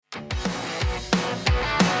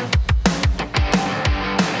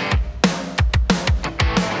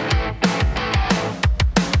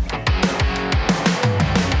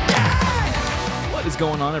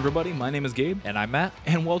on, everybody? My name is Gabe, And I'm Matt.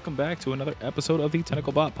 and welcome back to another episode of the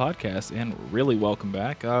Tentacle Bot Podcast. And really, welcome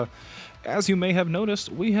back. As you may have noticed,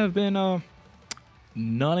 we have been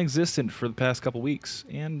non-existent for the past couple weeks,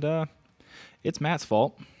 and it's Matt's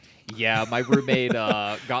fault. Yeah, my roommate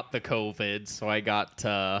got the COVID, so I got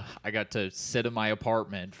to sit in my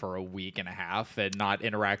apartment for a week and a half and not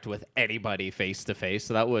interact with anybody face to face.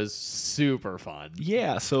 So that was super fun.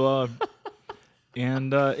 Yeah, so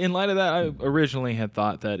and in light of that, I originally had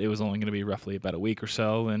thought that it was only going to be roughly about a week or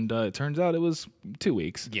so, and it turns out it was 2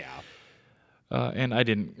 weeks. Yeah. And I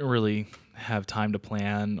didn't really have time to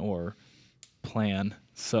plan,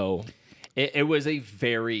 so... It was a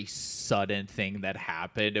very sudden thing that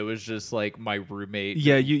happened. It was just like my roommate.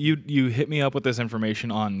 Yeah, you hit me up with this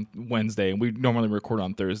information on Wednesday, and we normally record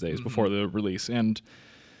on Thursdays before the release, and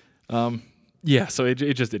yeah, so it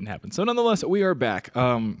just didn't happen. So nonetheless, we are back.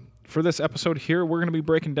 For this episode here, we're going to be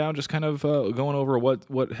breaking down, just kind of going over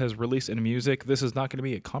what has released in music. This is not going to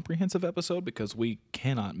be a comprehensive episode because we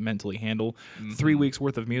cannot mentally handle 3 weeks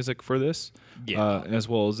worth of music for this. Yeah. As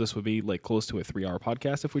well as this would be like close to a 3-hour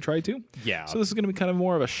podcast if we tried to. Yeah. So this is going to be kind of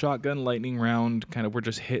more of a shotgun lightning round. Kind of we're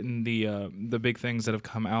just hitting the big things that have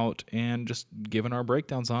come out and just giving our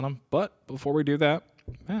breakdowns on them. But before we do that,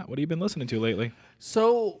 Matt, what have you been listening to lately?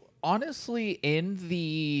 So honestly, in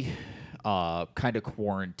the kind of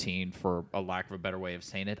quarantine, for a lack of a better way of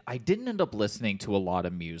saying it, I didn't end up listening to a lot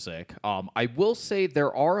of music. I will say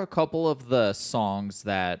there are a couple of the songs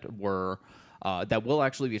that were that we'll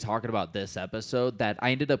actually be talking about this episode that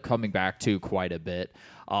I ended up coming back to quite a bit.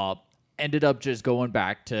 Ended up just going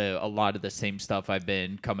back to a lot of the same stuff I've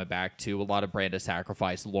been coming back to. A lot of Brand of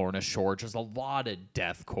Sacrifice, Lorna Shore, just a lot of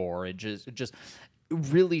deathcore, and just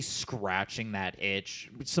really scratching that itch.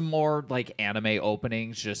 Some more like anime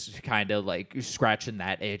openings, just kind of like scratching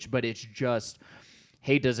that itch. But it's just,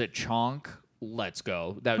 hey, does it chonk? Let's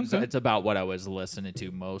go. It's about what I was listening to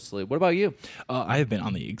mostly. What about you? I have been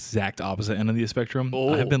on the exact opposite end of the spectrum.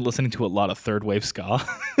 Oh. I have been listening to a lot of third wave ska.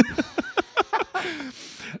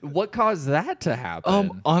 What caused that to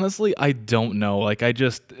happen? Honestly, I don't know. Like, I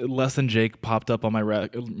just Less Than Jake popped up on my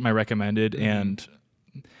recommended, and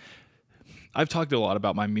I've talked a lot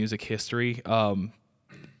about my music history.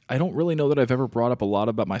 I don't really know that I've ever brought up a lot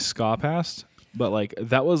about my ska past, but like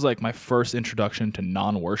that was like my first introduction to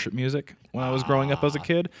non-worship music when I was growing up as a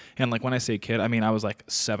kid. And like when I say kid, I mean I was like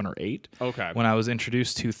 7 or 8. Okay. When I was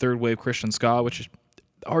introduced to third wave Christian ska, which is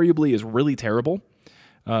arguably is really terrible.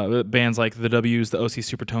 Bands like the W's, the OC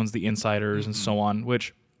Supertones, the Insiders, and so on,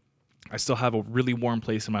 which I still have a really warm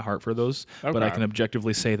place in my heart for those, but I can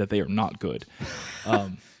objectively say that they are not good.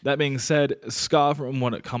 That being said, ska, from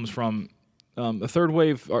what it comes from, the third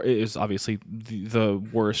wave is obviously the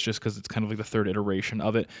worst just because it's kind of like the third iteration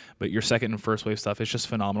of it, but your second and first wave stuff is just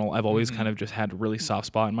phenomenal. I've always kind of just had a really soft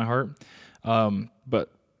spot in my heart,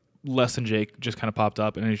 but Less Than Jake just kind of popped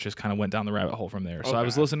up, and it just kind of went down the rabbit hole from there. So I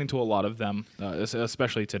was listening to a lot of them,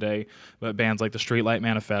 especially today, but bands like the Streetlight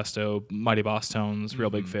Manifesto, Mighty Boss Tones, Real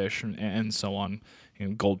Big Fish, and so on.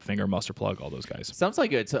 Goldfinger, Mustard Plug, all those guys. Sounds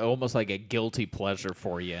like it's almost like a guilty pleasure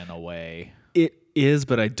for you in a way. It is,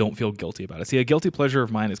 but I don't feel guilty about it. See, a guilty pleasure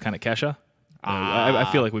of mine is kind of Kesha. I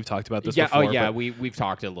feel like we've talked about this before. Oh, yeah, we've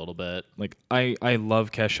talked a little bit. Like, I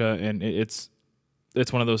love Kesha, and it's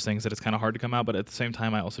one of those things that it's kind of hard to come out, but at the same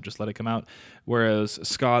time, I also just let it come out. Whereas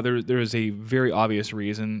ska, there is a very obvious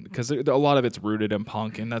reason, because a lot of it's rooted in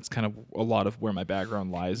punk, and that's kind of a lot of where my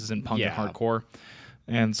background lies, is in punk and hardcore.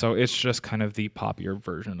 And so it's just kind of the poppier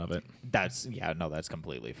version of it. That's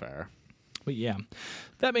completely fair. But yeah,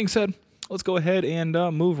 that being said, let's go ahead and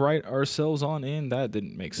move right ourselves on in. That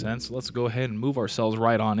didn't make sense. Let's go ahead and move ourselves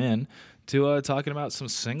right on in to talking about some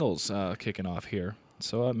singles kicking off here.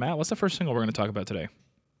 So, Matt, what's the first single we're going to talk about today?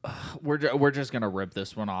 We're just gonna rip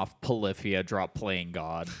this one off. Polyphia drop Playing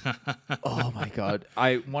God. Oh my God!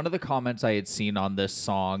 One of the comments I had seen on this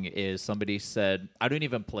song is somebody said, "I don't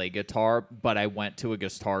even play guitar, but I went to a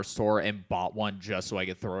guitar store and bought one just so I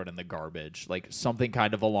could throw it in the garbage." Like something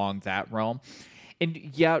kind of along that realm. And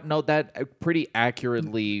yeah, no, that pretty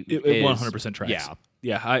accurately It is 100% tracks.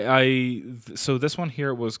 Yeah. So this one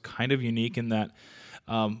here was kind of unique in that.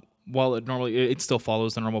 While it still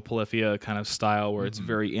follows the normal Polyphia kind of style where it's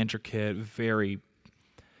very intricate, very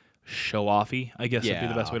show-offy, I guess would be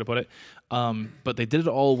the best way to put it. But they did it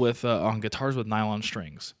all with on guitars with nylon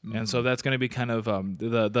strings. And so that's going to be kind of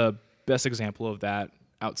the best example of that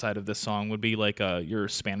outside of this song would be like your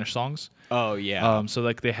Spanish songs. Oh, yeah. So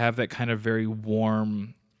like they have that kind of very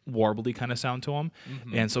warm, warbly kind of sound to them.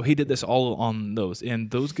 And so he did this all on those. And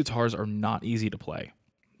those guitars are not easy to play.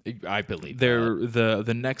 I believe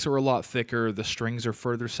the necks are a lot thicker. The strings are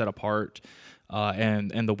further set apart.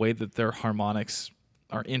 and the way that their harmonics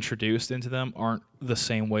are introduced into them aren't the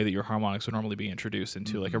same way that your harmonics would normally be introduced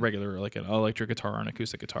into like a regular, like an electric guitar or an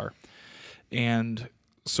acoustic guitar. And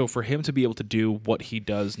so for him to be able to do what he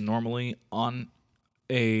does normally on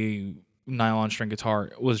a nylon string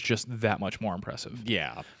guitar was just that much more impressive.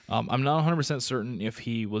 Yeah. I'm not 100% certain if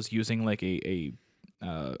he was using like a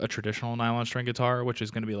traditional nylon string guitar, which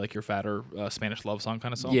is going to be like your fatter Spanish love song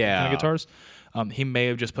kind of song, Yeah. kind of guitars. He may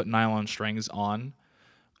have just put nylon strings on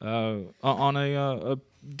one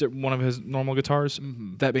of his normal guitars.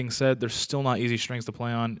 That being said, they're still not easy strings to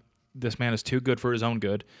play on. This man is too good for his own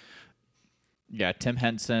good. Yeah, Tim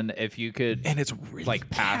Henson, if you could... And it's really like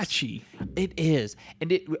catchy. It is. And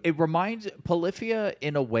it reminds... Polyphia,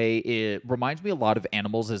 in a way, it reminds me a lot of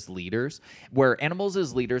Animals as Leaders, where Animals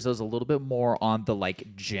as Leaders is a little bit more on the,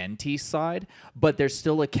 like, genty side, but there's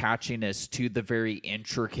still a catchiness to the very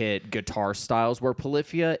intricate guitar styles, where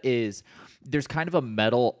Polyphia is... There's kind of a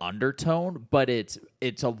metal undertone, but it's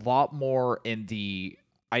a lot more in the...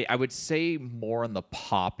 I would say more on the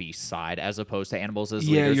poppy side as opposed to Animals as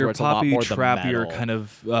Leaders, your where it's a lot poppy, more trappier, the metal. kind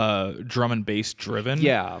of drum and bass driven.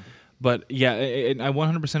 Yeah. But yeah, and I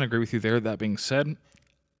 100% agree with you there. That being said,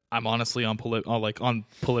 I'm honestly on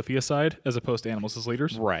Polyphia side as opposed to Animals as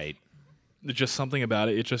Leaders. Right. It's just something about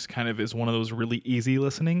it. It just kind of is one of those really easy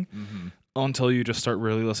listening until you just start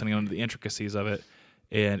really listening into the intricacies of it,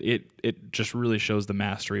 and it just really shows the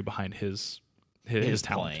mastery behind his talent.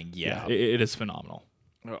 playing. Yeah. It is phenomenal.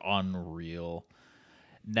 Unreal.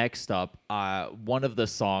 Next up, one of the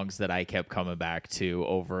songs that I kept coming back to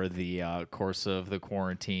over the course of the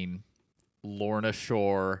quarantine, Lorna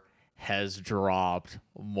Shore has dropped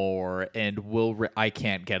more, and I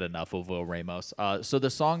can't get enough of Will Ramos. So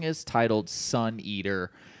the song is titled Sun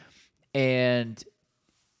Eater, and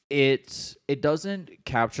it doesn't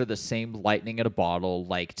capture the same lightning in a bottle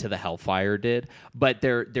like To the Hellfire did, but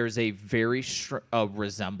there's a very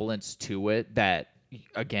resemblance to it that,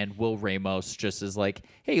 again, Will Ramos just is like,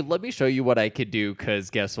 hey, let me show you what I could do, because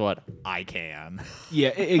guess what? I can. Yeah,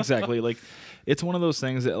 exactly. Like, it's one of those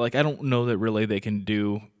things that, like, I don't know that really they can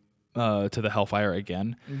do To the Hellfire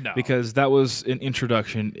again. No. Because that was an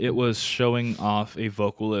introduction. It was showing off a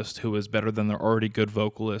vocalist who is better than their already good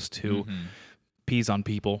vocalist who pees on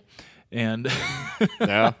people. And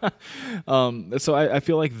Yeah. so I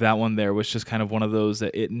feel like that one there was just kind of one of those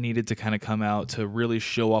that it needed to kind of come out to really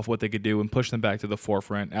show off what they could do and push them back to the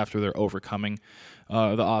forefront after they're overcoming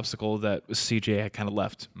the obstacle that CJ had kind of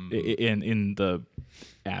left in the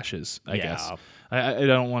ashes, I guess. I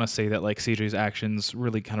don't want to say that like CJ's actions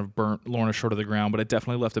really kind of burnt Lorna Shore to the ground, but it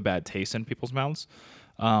definitely left a bad taste in people's mouths.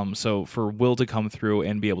 So for Will to come through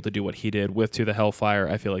and be able to do what he did with To the Hellfire,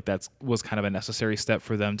 I feel like that was kind of a necessary step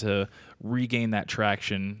for them to regain that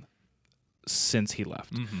traction since he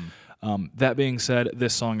left. That being said,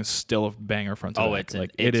 this song is still a banger front to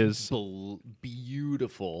back. It is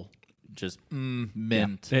beautiful. Just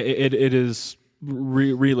mint. Yeah. It is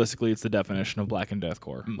realistically, it's the definition of black and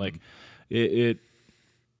deathcore. Like it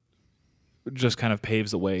just kind of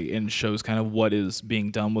paves the way and shows kind of what is being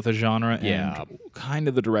done with a genre and kind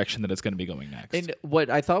of the direction that it's going to be going next. And what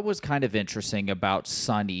I thought was kind of interesting about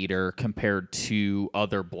Sun Eater compared to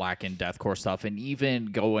other black and deathcore stuff, and even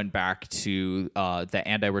going back to the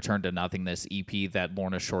And I Return to Nothingness EP that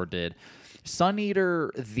Lorna Shore did, Sun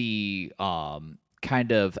Eater, the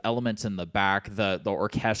kind of elements in the back, the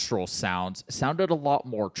orchestral sounds sounded a lot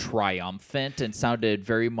more triumphant and sounded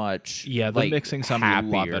very much the like mixing sounded a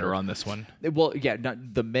lot better on this one. Well, yeah,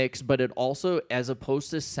 not the mix, but it also, as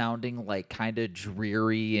opposed to sounding like kind of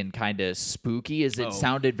dreary and kind of spooky, it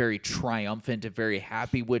sounded very triumphant and very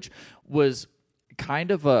happy, which was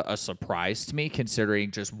kind of a surprise to me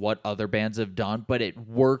considering just what other bands have done, but it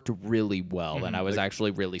worked really well, and I was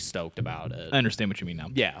actually really stoked about it. I understand what you mean now.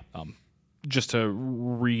 Yeah. Just to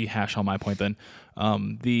rehash on my point then,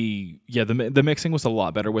 the mixing was a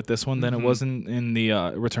lot better with this one than it was in the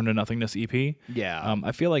Return to Nothingness EP. Yeah.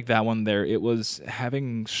 I feel like that one there, it was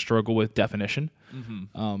having struggle with definition.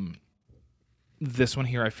 This one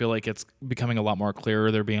here, I feel like it's becoming a lot more clearer.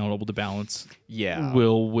 They're being able to balance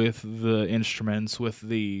Will with the instruments, with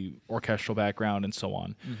the orchestral background, and so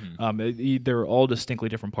on. They're all distinctly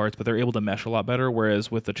different parts, but they're able to mesh a lot better. Whereas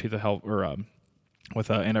with the To the Hell with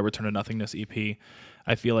And I Return to Nothingness EP,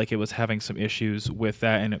 I feel like it was having some issues with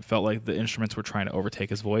that, and it felt like the instruments were trying to overtake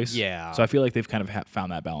his voice. Yeah. So I feel like they've kind of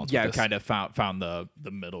found that balance. Yeah, with this. kind of found the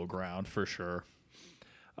middle ground for sure.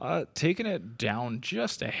 Taking it down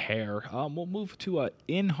just a hair, we'll move to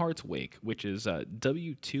In Heart's Wake, which is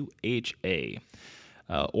W2HA,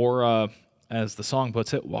 or as the song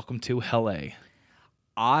puts it, Welcome to Hell A.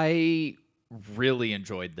 I really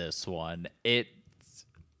enjoyed this one. It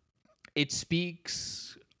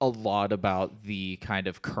speaks a lot about the kind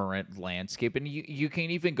of current landscape, and you can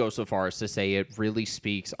even go so far as to say it really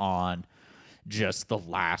speaks on just the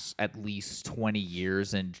last at least 20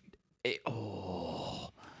 years. And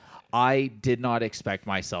I did not expect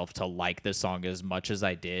myself to like this song as much as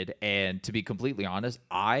I did, and to be completely honest,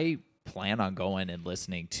 I plan on going and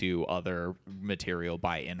listening to other material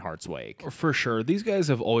by In Heart's Wake. For sure. These guys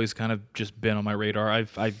have always kind of just been on my radar.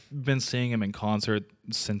 I've been seeing them in concert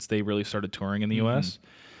since they really started touring in the US.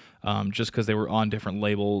 Just because they were on different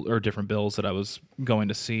label or different bills that I was going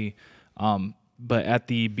to see. But at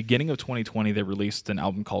the beginning of 2020, they released an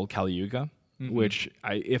album called Kali Yuga, which,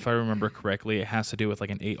 if I remember correctly, it has to do with like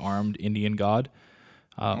an 8-armed Indian god.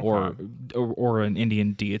 Or an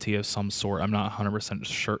Indian deity of some sort. I'm not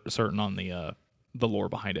 100% certain on the lore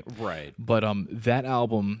behind it. Right. But that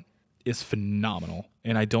album is phenomenal,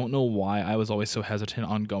 and I don't know why I was always so hesitant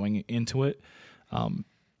on going into it.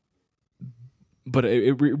 But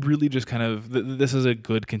it really just kind of this is a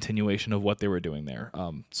good continuation of what they were doing there.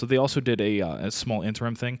 So they also did a small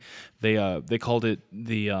interim thing. They called it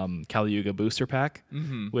the Kali Yuga Booster Pack,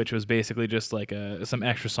 which was basically just like some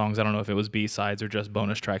extra songs. I don't know if it was B-sides or just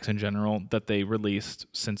bonus tracks in general that they released,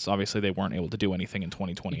 since obviously they weren't able to do anything in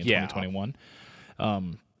 2020 and 2021.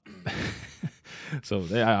 So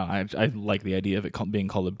I like the idea of it being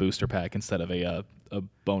called a booster pack instead of a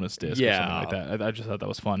bonus disc or something like that. I just thought that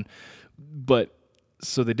was fun. But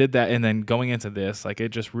so they did that, and then going into this, like, it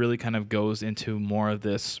just really kind of goes into more of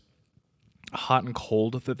this hot and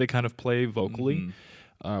cold that they kind of play vocally.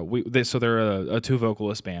 So they're a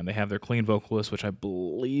 2-vocalist band. They have their clean vocalist, which I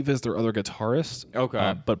believe is their other guitarist.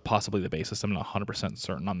 Okay. But possibly the bassist. I'm not 100%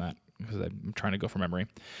 certain on that because I'm trying to go from memory.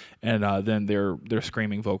 And then their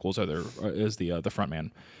screaming vocals is the front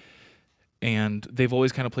man. And they've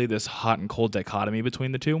always kind of played this hot and cold dichotomy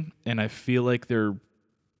between the two. And I feel like they're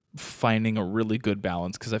finding a really good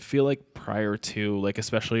balance, because I feel like prior to, like,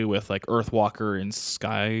 especially with like Earthwalker and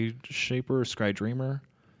Sky Shaper or Sky Dreamer,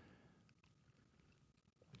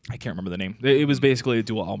 I can't remember the name. It was basically a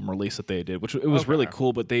dual album release that they did, which it was really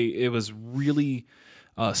cool, but it was really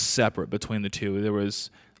separate between the two. There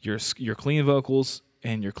was your clean vocals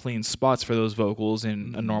and your clean spots for those vocals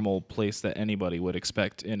in a normal place that anybody would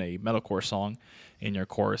expect in a metalcore song, in your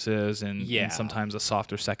choruses and sometimes a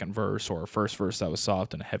softer second verse or a first verse that was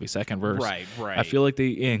soft and a heavy second verse. Right. I feel like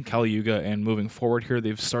in Kali Yuga and moving forward here,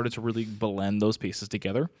 they've started to really blend those pieces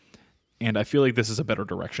together. And I feel like this is a better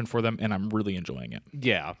direction for them, and I'm really enjoying it.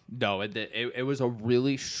 Yeah. No, it was a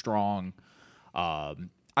really strong...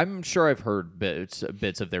 I'm sure I've heard bits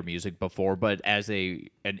of their music before, but as a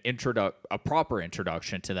proper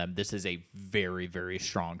introduction to them, this is a very, very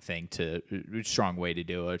strong way to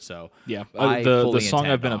do it. So yeah, the song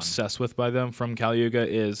I've been obsessed with by them from Kali Yuga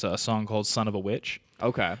is a song called "Son of a Witch."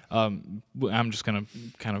 Okay. I'm just gonna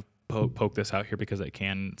kind of poke this out here because I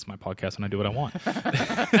can. It's my podcast and I do what I want.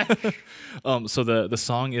 So the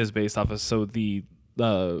song is based off of the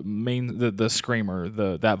screamer,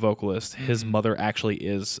 that vocalist, his mother actually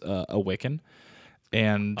is a Wiccan,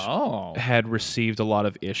 and had received a lot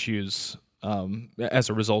of issues as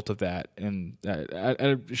a result of that. And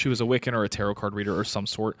she was a Wiccan or a tarot card reader or some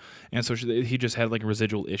sort, and so he just had like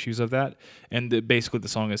residual issues of that. And basically, the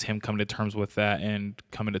song is him coming to terms with that and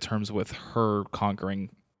coming to terms with her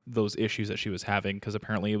conquering those issues that she was having, because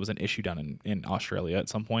apparently it was an issue down in Australia at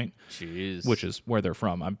some point. Jeez. Which is where they're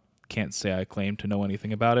from. I can't say I claim to know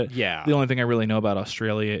anything about it. Yeah. The only thing I really know about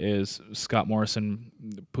Australia is Scott Morrison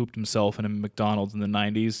pooped himself in a McDonald's in the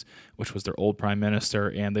 90s, which was their old prime minister,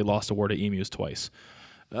 and they lost a war to emus twice.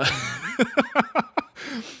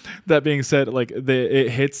 That being said, like it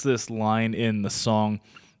hits this line in the song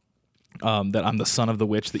that I'm the son of the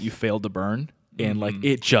witch that you failed to burn. And like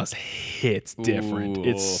it just hits different. Ooh.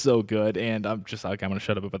 It's so good, and I'm just like, I'm gonna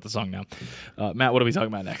shut up about the song now. Matt, what are we talking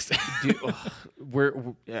about next?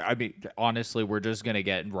 Honestly, we're just gonna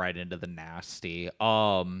get right into the nasty.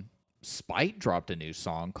 Spite dropped a new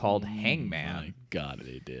song called "Hangman." My God,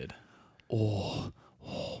 they did.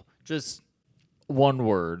 Just one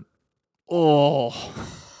word.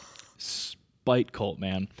 Spite cult,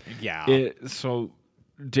 man. Yeah. So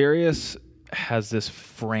Darius has this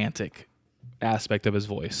frantic aspect of his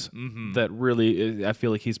voice that really I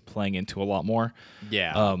feel like he's playing into a lot more.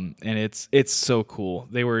 Yeah. And it's so cool.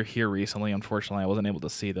 They were here recently. Unfortunately, I wasn't able to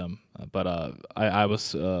see them, but I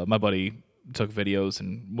was my buddy took videos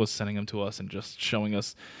and was sending them to us and just showing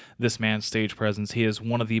us this man's stage presence. He is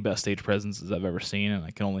one of the best stage presences I've ever seen, and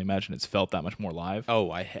I can only imagine it's felt that much more live.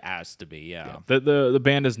 Oh, it has to be, yeah. The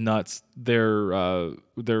band is nuts. They're out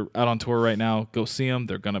on tour right now. Go see them.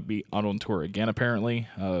 They're gonna be out on tour again apparently.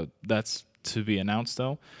 That's to be announced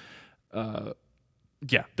though.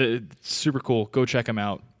 Super cool. Go check them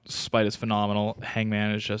out. Spite is phenomenal.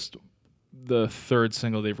 Hangman is just the third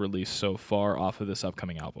single they've released so far off of this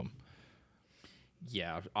upcoming album.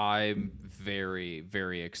 Yeah, I'm very,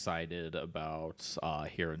 very excited about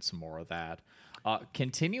hearing some more of that.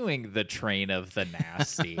 Continuing the train of the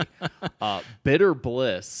nasty, Bitter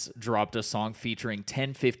Bliss dropped a song featuring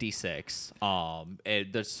 1056.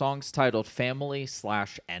 The song's titled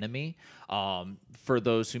Family/Enemy. For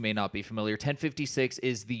those who may not be familiar, 1056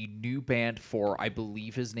 is the new band for, I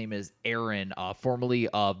believe his name is Aaron, formerly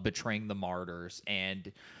of Betraying the Martyrs,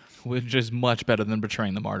 and which is much better than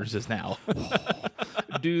Betraying the Martyrs is now.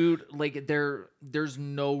 Dude, like there's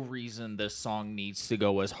no reason this song needs to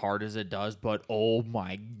go as hard as it does, but oh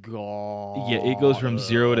my god. Yeah, it goes from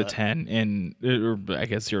 0 to 10, and or I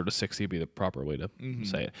guess 0 to 60 would be the proper way to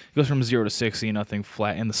say it. It goes from 0 to 60, nothing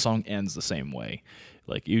flat, and the song ends the same way.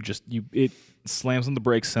 Like it slams on the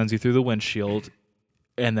brakes, sends you through the windshield,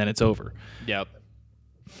 and then it's over. Yep.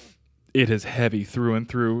 It is heavy through and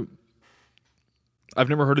through. I've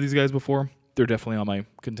never heard of these guys before. They're definitely on my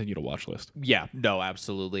continue to watch list. Yeah, no,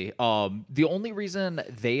 absolutely. The only reason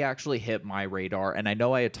they actually hit my radar, and I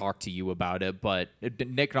know I had talked to you about it, but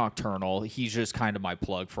Nick Nocturnal, he's just kind of my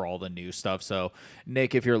plug for all the new stuff. So,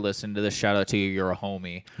 Nick, if you're listening to this, shout out to you. You're a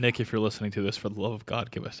homie. Nick, if you're listening to this, for the love of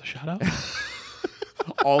God, give us a shout out.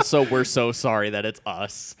 Also, we're so sorry that it's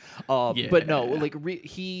us. Yeah. But no, like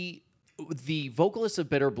the vocalist of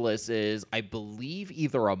Bitter Bliss is, I believe,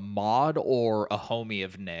 either a mod or a homie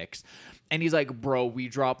of Nick's. And he's like, bro, we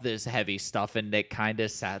dropped this heavy stuff. And Nick kind of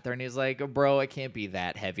sat there and he's like, bro, it can't be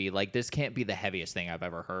that heavy. Like, this can't be the heaviest thing I've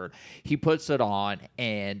ever heard. He puts it on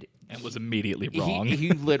and was immediately wrong.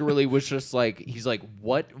 He literally was just like, he's like,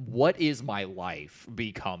 what is my life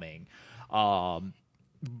becoming?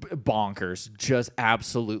 Bonkers, just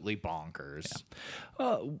absolutely bonkers.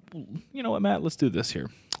 Yeah. You know what, Matt? Let's do this here.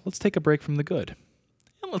 Let's take a break from the good,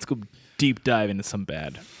 and let's go deep dive into some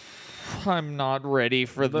bad. I'm not ready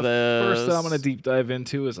for the this. First that I'm going to deep dive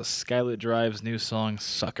into is a Skylit Drive's new song,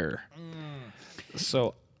 Sucker.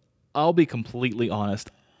 So I'll be completely honest.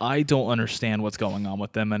 I don't understand what's going on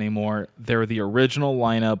with them anymore. They're the original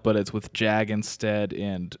lineup, but it's with Jag instead,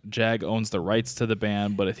 and Jag owns the rights to the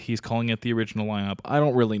band, but he's calling it the original lineup. I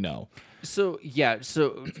don't really know. So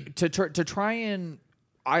to try and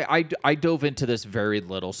I dove into this very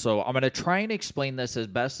little, so I'm going to try and explain this as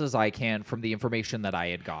best as I can from the information that I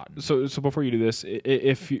had gotten. So before you do this,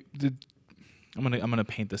 I'm gonna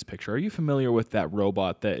paint this picture. Are you familiar with that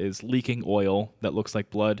robot that is leaking oil that looks like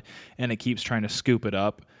blood, and it keeps trying to scoop it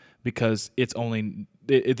up because the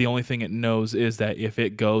only thing it knows is that if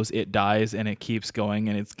it goes, it dies, and it keeps going,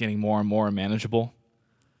 and it's getting more and more unmanageable?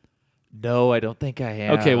 No, I don't think I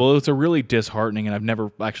have. Okay, well, it's a really disheartening, and I've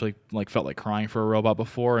never actually felt like crying for a robot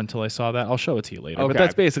before until I saw that. I'll show it to you later. Okay. But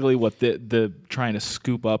that's basically what the trying to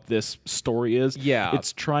scoop up this story is. Yeah.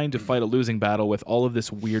 It's trying to fight a losing battle with all of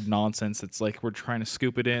this weird nonsense. It's like we're trying to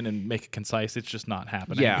scoop it in and make it concise. It's just not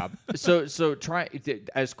happening. Yeah. So try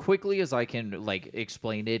as quickly as I can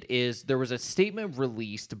explain it. Is there was a statement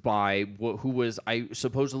released by who was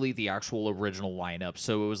supposedly the actual original lineup.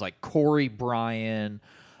 So it was like Corey Bryan,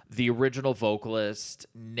 the original vocalist,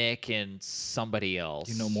 Nick, and somebody else.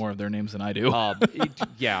 You know more of their names than I do.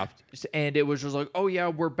 Yeah. And it was just like, oh, yeah,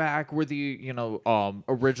 we're back. We're the,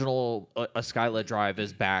 original A Skylit Drive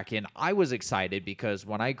is back. And I was excited because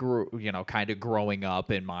when I grew, kind of growing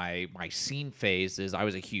up in my scene phases, I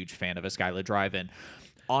was a huge fan of A Skylit Drive. And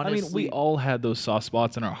honestly, I mean, we all had those soft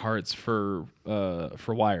spots in our hearts for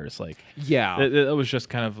Wires. Yeah. It was just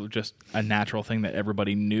kind of just a natural thing that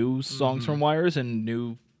everybody knew songs from Wires and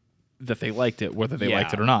knew that they liked it, whether they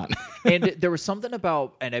liked it or not. And there was something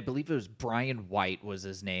about, and I believe it was Brian White was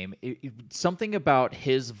his name. Something about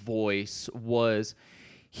his voice was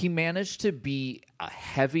he managed to be a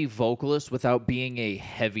heavy vocalist without being a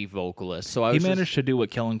heavy vocalist. So he managed to do what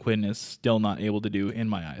Kellen Quinn is still not able to do in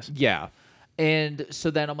my eyes. Yeah. And so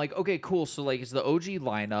then I'm like, okay, cool. So it's the OG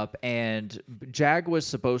lineup, and Jag was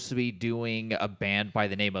supposed to be doing a band by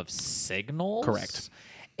the name of Signals. Correct.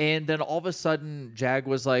 And then all of a sudden, Jag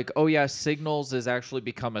was like, oh, yeah, Signals has actually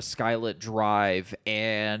become a Skylit Drive.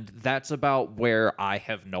 And that's about where I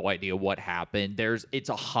have no idea what happened. It's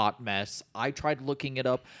a hot mess. I tried looking it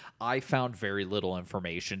up. I found very little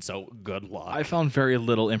information, so good luck. I found very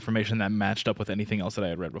little information that matched up with anything else that I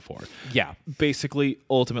had read before. Yeah. Basically,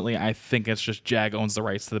 ultimately, I think it's just Jag owns the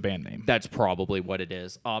rights to the band name. That's probably what it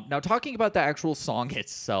is. Now, talking about the actual song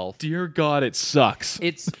itself. Dear God, it sucks.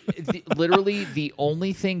 It's literally the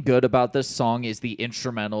only thing good about this song is the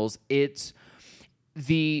instrumentals. It's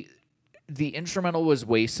the instrumental was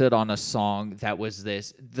wasted on a song that was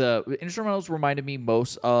this. The instrumentals reminded me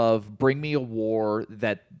most of Bring Me a War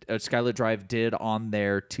that Skylit Drive did on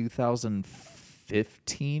their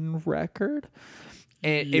 2015 record.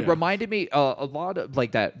 And it reminded me a lot of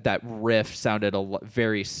like that riff sounded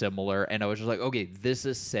very similar, and I was just like, okay, this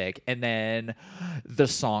is sick. And then the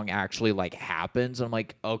song actually like happens, and I'm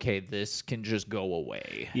like, okay, this can just go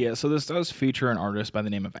away. Yeah, so this does feature an artist by the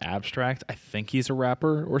name of Abstract. I think he's a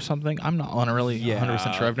rapper or something. I'm not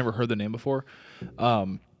 100% sure. I've never heard the name before.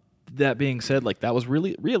 That being said, like that was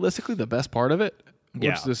really realistically the best part of it.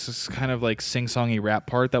 Yeah. This is kind of like sing-songy rap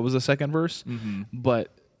part that was the second verse. Mm-hmm.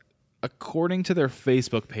 But according to their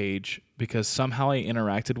Facebook page, because somehow I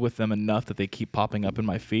interacted with them enough that they keep popping up in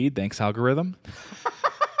my feed, thanks algorithm.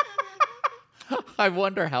 I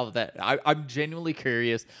wonder how that. I'm genuinely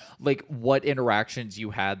curious, like what interactions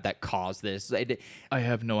you had that caused this. I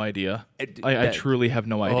have no idea. I truly have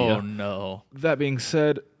no idea. Oh no. That being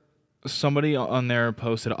said, somebody on there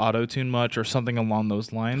posted auto-tune much or something along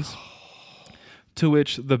those lines. To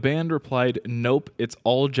which the band replied, nope, it's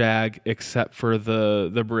all Jag except for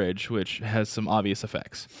the bridge, which has some obvious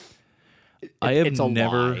effects. I have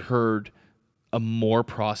never heard a more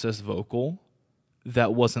processed vocal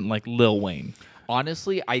that wasn't like Lil Wayne.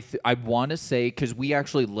 Honestly, I want to say, because we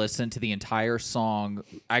actually listened to the entire song,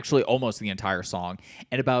 actually almost the entire song,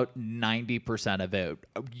 and about 90% of it,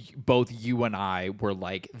 both you and I were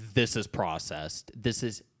like, this is processed. This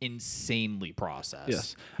is insanely processed.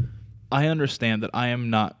 Yes. I understand that I am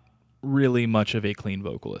not really much of a clean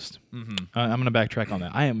vocalist. Mm-hmm. I'm going to backtrack on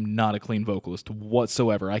that. I am not a clean vocalist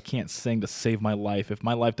whatsoever. I can't sing to save my life. If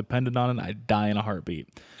my life depended on it, I'd die in a heartbeat.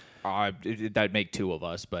 That'd make two of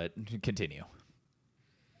us, but continue.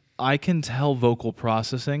 I can tell vocal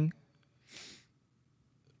processing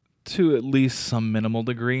to at least some minimal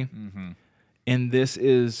degree. Mm-hmm. And this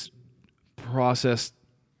is processed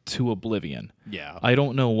to oblivion. Yeah. I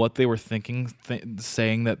don't know what they were thinking,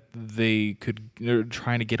 saying that they're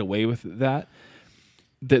trying to get away with that.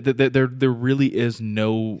 There really is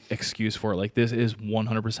no excuse for it. Like, this is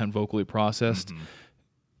 100% vocally processed, mm-hmm.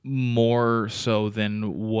 more so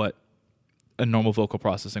than what a normal vocal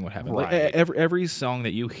processing would happen. Right. Like, every song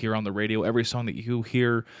that you hear on the radio, every song that you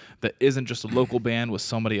hear that isn't just a local band with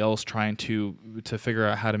somebody else trying to figure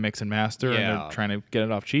out how to mix and master, and they're trying to get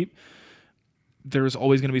it off cheap, there's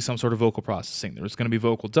always going to be some sort of vocal processing. There's going to be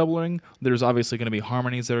vocal doubling. There's obviously going to be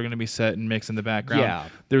harmonies that are going to be set and mixed in the background. Yeah.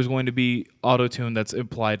 There's going to be auto-tune that's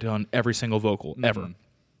applied on every single vocal, mm-hmm. ever.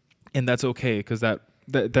 And that's okay, because that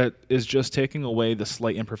is just taking away the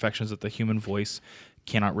slight imperfections that the human voice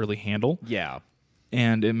cannot really handle. Yeah.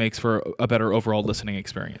 And it makes for a better overall listening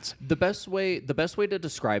experience. The best way to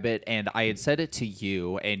describe it, and I had said it to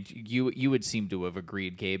you, and you would seem to have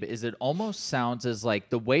agreed, Gabe, is it almost sounds as like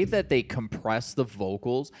the way that they compress the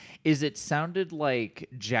vocals is it sounded like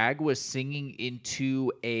Jag was singing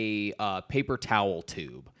into a paper towel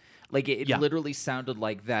tube. Like it literally sounded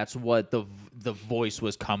like that's what the voice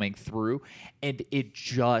was coming through, and it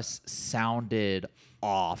just sounded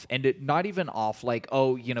off. And it not even off like,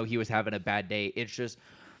 oh, he was having a bad day. It's just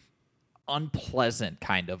unpleasant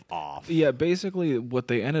kind of off. Yeah, basically what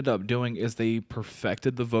they ended up doing is they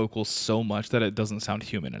perfected the vocals so much that it doesn't sound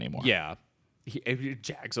human anymore. Yeah.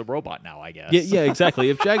 Jag's a robot now, I guess. Yeah, exactly.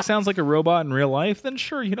 If Jag sounds like a robot in real life, then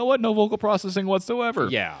sure, you know what? No vocal processing whatsoever.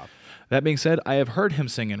 Yeah. That being said, I have heard him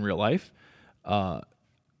sing in real life.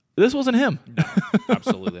 This wasn't him. No,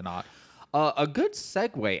 absolutely not. A good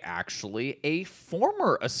segue, actually. A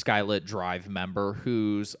former Skylit Drive member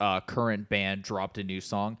whose current band dropped a new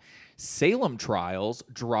song, Salem Trials,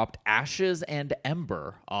 dropped Ashes and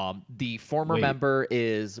Ember. The former member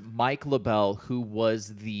is Mike LaBelle, who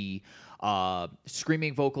was the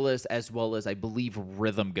screaming vocalist as well as, I believe,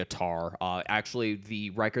 rhythm guitar. Actually,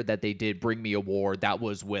 the record that they did, Bring Me a War, that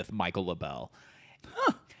was with Michael LaBelle.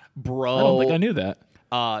 Huh. Bro. I don't think I knew that.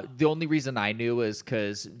 The only reason I knew is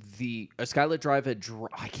because Skylit Drive had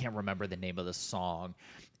I can't remember the name of the song,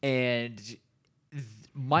 and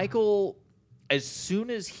Michael, as soon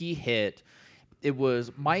as he hit, it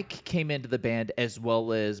was Mike came into the band as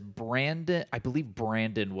well as Brandon. I believe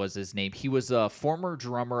Brandon was his name. He was a former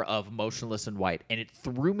drummer of Motionless in White, and it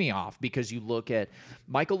threw me off because you look at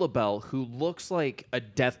Michael LaBelle, who looks like a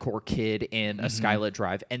deathcore kid in a Skylit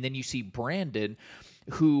Drive, and then you see Brandon,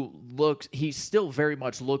 who looks, he still very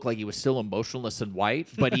much looked like he was still Motionless in White,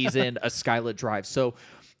 but he's in a Skylit Drive. So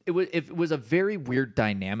it was a very weird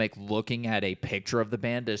dynamic looking at a picture of the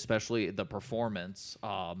band, especially the performance.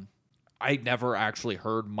 I never actually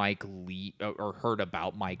heard Mike leave or heard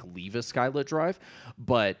about Mike leave a Skylit Drive,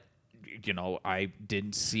 but I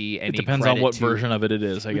didn't see any. It depends on what version of it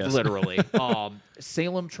is, I guess. Literally.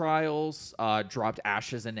 Salem Trials dropped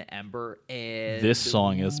Ashes into Ember, and This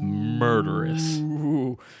song is murderous.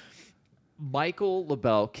 Michael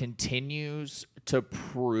LaBelle continues to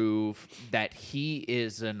prove that he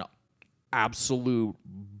is an absolute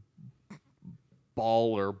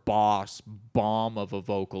baller, boss, bomb of a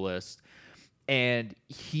vocalist. And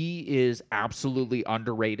he is absolutely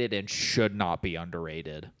underrated and should not be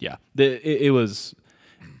underrated. Yeah, it was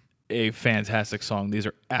a fantastic song. These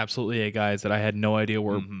are absolutely guys that I had no idea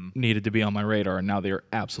were needed to be on my radar, and now they are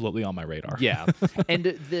absolutely on my radar. Yeah,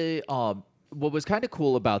 and what was kind of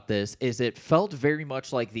cool about this is it felt very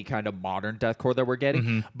much like the kind of modern deathcore that we're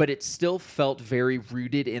getting, but it still felt very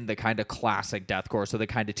rooted in the kind of classic deathcore, so the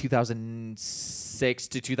kind of 2006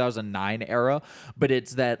 to 2009 era. But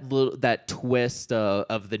it's that twist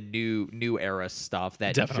of the new era stuff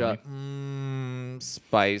that Definitely.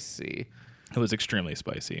 Spicy. It was extremely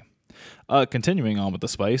spicy. Continuing on with the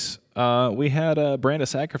spice, we had Brand of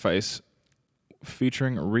Sacrifice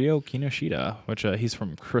featuring Ryo Kinoshita, which he's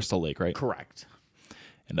from Crystal Lake, right? Correct.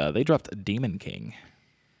 And they dropped Demon King.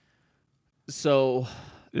 So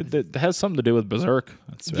it has something to do with Berserk.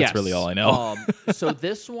 That's really all I know. So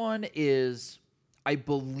this one is, I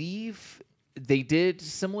believe, they did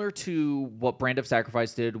similar to what Brand of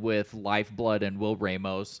Sacrifice did with Lifeblood and Will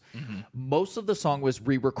Ramos. Most of the song was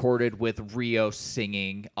re-recorded with Ryo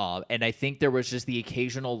singing, and I think there was just the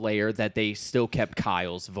occasional layer that they still kept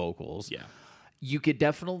Kyle's vocals. Yeah. You could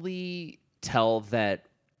definitely tell that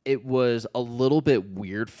it was a little bit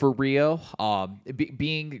weird for Ryo.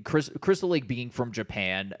 Being Crystal Lake being from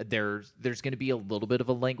Japan, there's going to be a little bit of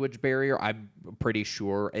a language barrier. I'm pretty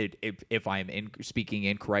sure. If I'm speaking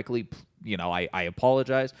incorrectly, I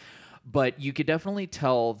apologize. But you could definitely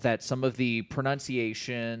tell that some of the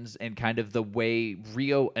pronunciations and kind of the way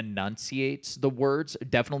Ryo enunciates the words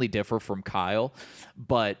definitely differ from Kyle.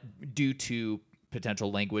 But due to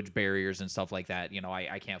potential language barriers and stuff like that,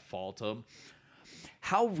 I can't fault him.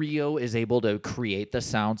 How Ryo is able to create the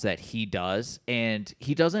sounds that he does, and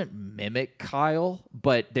he doesn't mimic Kyle,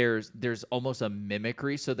 but there's almost a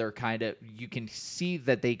mimicry, so they're kind of, you can see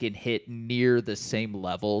that they can hit near the same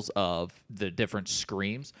levels of the different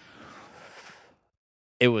screams.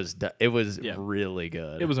 It was really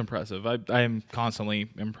good. It was impressive. I am constantly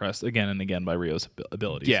impressed again and again by Ryo's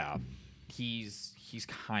abilities. Yeah, he's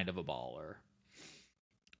kind of a baller.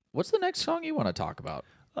 What's the next song you want to talk about?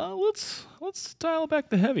 Let's dial back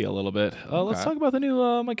the heavy a little bit. Let's talk about the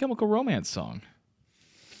new My Chemical Romance song.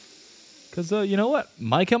 Because you know what?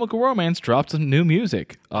 My Chemical Romance dropped some new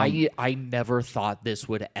music. I never thought this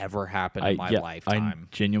would ever happen in my lifetime. I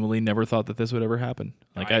genuinely never thought that this would ever happen.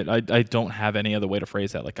 Like I don't have any other way to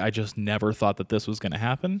phrase that. Like I just never thought that this was going to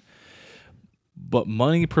happen. But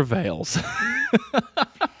money prevails.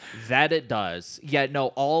 That it does. Yeah, no,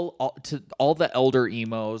 all the elder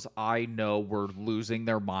emos I know were losing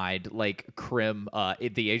their mind. Like Krim,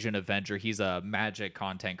 the Asian Avenger, he's a Magic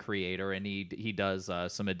content creator, and he does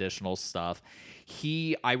some additional stuff.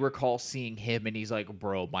 I recall seeing him, and he's like,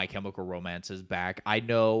 bro, My Chemical Romance is back. I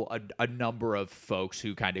know a number of folks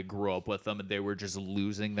who kind of grew up with them, and they were just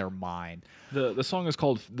losing their mind. The song is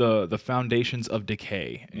called the Foundations of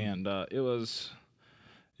Decay, and it was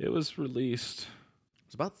released.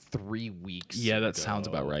 It was about 3 weeks. Yeah, that ago. Sounds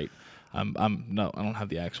about right. I don't have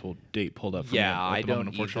the actual date pulled up. I don't,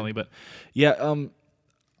 unfortunately. But yeah,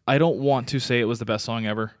 I don't want to say it was the best song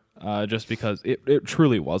ever, just because it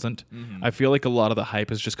truly wasn't. I feel like a lot of the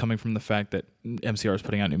hype is just coming from the fact that MCR is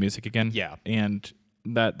putting out new music again. Yeah, and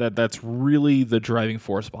that's really the driving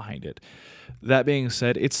force behind it. That being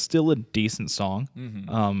said, it's still a decent song.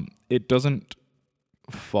 It doesn't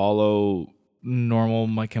follow normal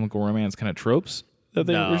My Chemical Romance kind of tropes that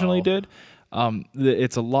they originally did.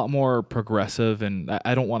 It's a lot more progressive, and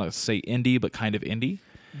I don't want to say indie, but kind of indie.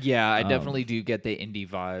 Yeah, I definitely do get the indie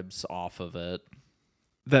vibes off of it.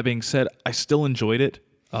 That being said, I still enjoyed it.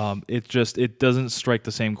 It doesn't strike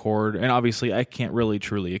the same chord, and obviously I can't really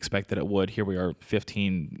truly expect that it would. Here we are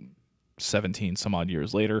 15, 17 some odd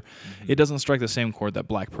years later. It doesn't strike the same chord that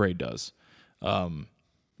Black Parade does.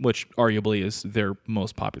 which arguably is their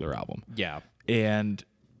most popular album. Yeah. And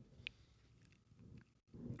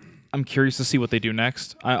I'm curious to see what they do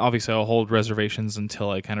next. Obviously, I'll hold reservations until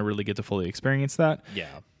I kind of really get to fully experience that. Yeah.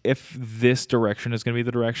 If this direction is going to be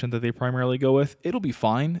the direction that they primarily go with, it'll be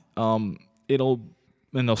fine. And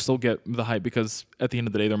they'll still get the hype because at the end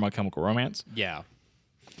of the day, they're My Chemical Romance. Yeah.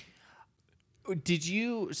 Did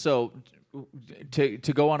you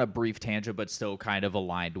to go on a brief tangent, but still kind of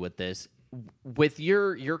aligned with this? With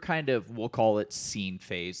your kind of, we'll call it scene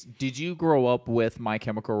phase, did you grow up with My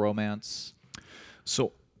Chemical Romance?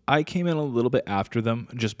 So I came in a little bit after them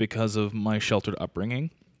just because of my sheltered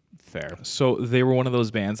upbringing. Fair. So they were one of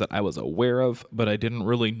those bands that I was aware of, but I didn't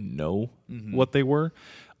really know what they were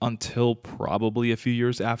until probably a few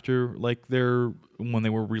years after, like when they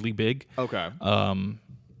were really big. Okay.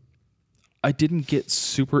 I didn't get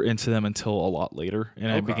super into them until a lot later,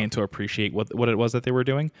 and I began to appreciate what it was that they were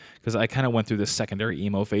doing, because I kind of went through this secondary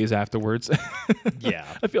emo phase afterwards. Yeah.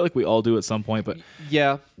 I feel like we all do at some point, but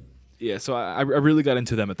Yeah. so I really got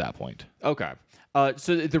into them at that point. Okay.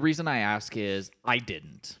 So the reason I ask is I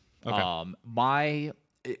didn't. Okay.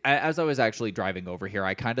 As I was actually driving over here,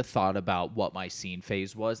 I kind of thought about what my scene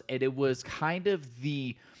phase was, and it was kind of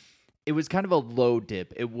a low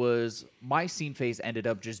dip. It was, my scene phase ended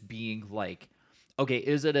up just being like, okay,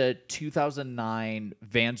 is it a 2009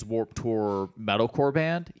 Vans Warped Tour metalcore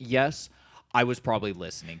band? Yes. I was probably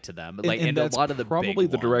listening to them, and that's a lot of the probably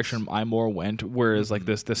big the ones. direction I more went. Whereas like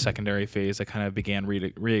this secondary phase, I kind of began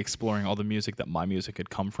re-exploring all the music that my music had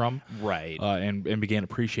come from, Right. and began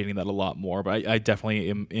appreciating that a lot more. But I definitely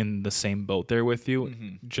am in the same boat there with you,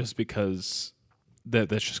 just because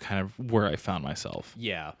that's just kind of where I found myself.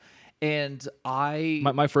 Yeah. And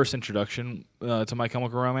My first introduction to My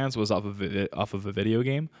Chemical Romance was off of a video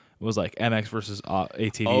game. It was like MX versus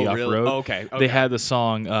ATV Oh, off really? road. Okay. They had the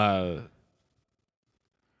song.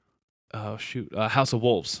 House of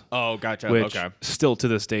Wolves, Oh, gotcha. which Okay. still to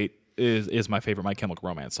this date is my favorite My Chemical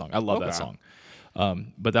Romance song. I love that Okay.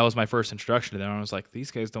 song. But that was my first introduction to them. I was like,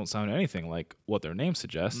 these guys don't sound anything like what their name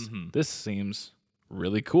suggests. This seems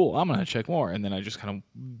really cool. I'm gonna check more, and then I just kind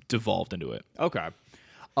of devolved into it. Okay.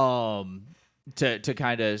 To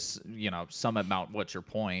kind of, sum it out, what's your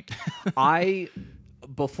point?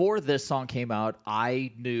 Before this song came out,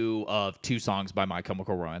 I knew of two songs by My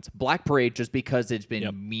Chemical Romance. Black Parade, just because it's been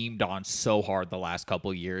memed on so hard the last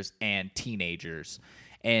couple years, and Teenagers.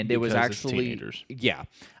 And it was Because it's actually, Teenagers. yeah.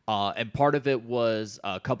 And part of it was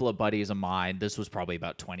a couple of buddies of mine. This was probably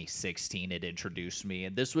about 2016. It introduced me.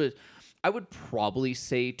 And this was, I would probably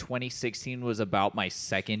say 2016 was about my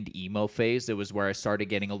second emo phase. It was where I started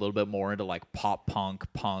getting a little bit more into like pop punk,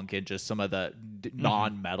 and just some of the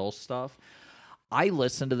non-metal stuff. I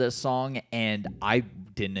listened to this song and I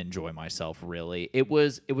didn't enjoy myself really. It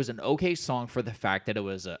was an okay song for the fact that it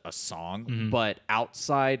was a song, but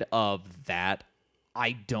outside of that,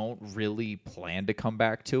 I don't really plan to come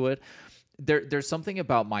back to it. There's something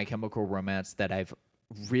about My Chemical Romance that I've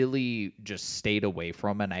really just stayed away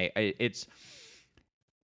from, and I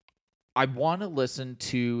want to listen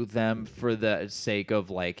to them for the sake of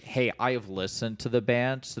like, hey, I have listened to the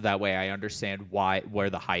band, so that way I understand where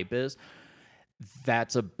the hype is.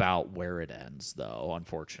 That's about where it ends, though,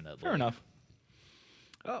 unfortunately. Fair enough.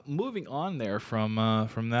 Moving on there from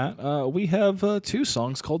that, we have two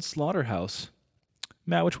songs called Slaughterhouse.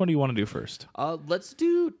 Matt, which one do you want to do first? Let's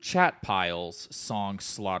do Chat Pile's song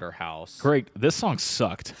Slaughterhouse. Great. This song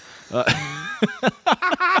sucked.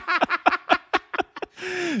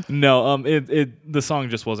 No, the song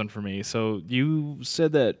just wasn't for me. So you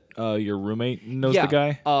said that your roommate knows the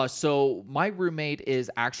guy? So my roommate is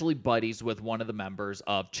actually buddies with one of the members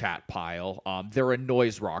of Chat Pile. They're a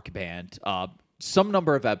noise rock band. Some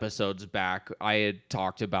number of episodes back, I had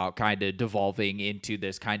talked about kind of devolving into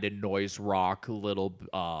this kind of noise rock little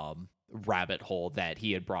rabbit hole that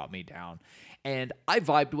he had brought me down. And I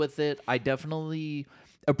vibed with it. I definitely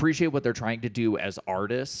appreciate what they're trying to do as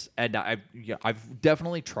artists, and I've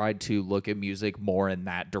definitely tried to look at music more in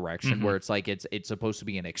that direction, where it's like it's supposed to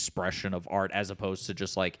be an expression of art as opposed to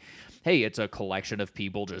just like, hey, it's a collection of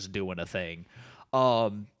people just doing a thing.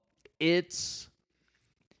 It's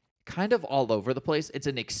kind of all over the place. It's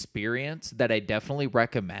an experience that I definitely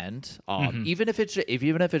recommend. Even if it's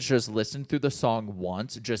just listen through the song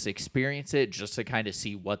once, just experience it, just to kind of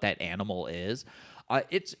see what that animal is.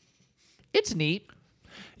 It's neat.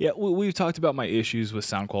 Yeah, we've talked about my issues with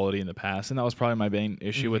sound quality in the past, and that was probably my main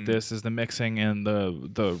issue with this, is the mixing and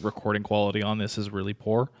the recording quality on this is really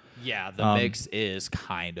poor. Yeah, the mix is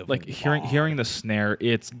kind of like hearing the snare.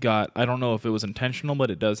 It's got, I don't know if it was intentional,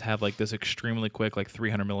 but it does have like this extremely quick, like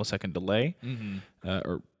 300 millisecond delay,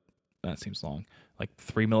 or that seems long, like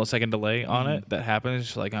 3 millisecond delay on it that happens.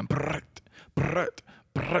 Just like I'm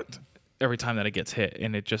every time that it gets hit,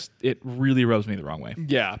 and it really rubs me the wrong way.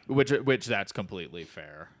 Yeah, which that's completely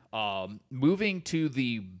fair. Moving to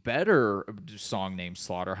the better song named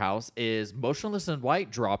Slaughterhouse is Motionless in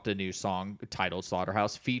White dropped a new song titled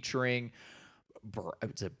Slaughterhouse featuring,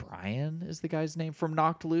 is it Brian is the guy's name from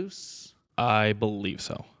Knocked Loose? I believe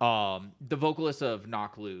so. The vocalist of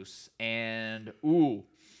Knocked Loose, and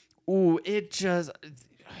it just,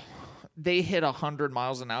 they hit 100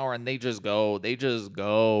 miles an hour and they just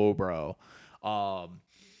go, bro.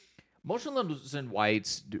 Motionless in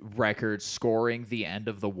White's record, Scoring the End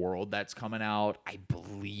of the World, that's coming out, I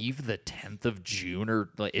believe, the 10th of June, or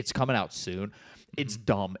it's coming out soon. It's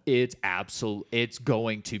dumb. It's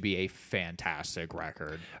going to be a fantastic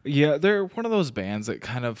record. Yeah, they're one of those bands that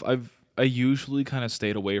I usually kind of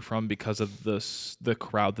stayed away from because of the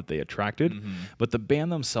crowd that they attracted, but the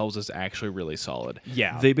band themselves is actually really solid.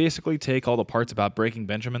 Yeah. They basically take all the parts about Breaking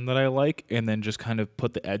Benjamin that I like and then just kind of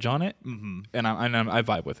put the edge on it, and I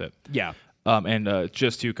vibe with it. Yeah. And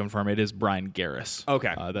just to confirm, it is Brian Garris.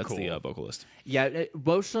 Okay, that's cool. the vocalist. Yeah,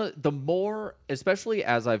 the more, especially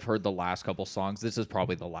as I've heard the last couple songs, this is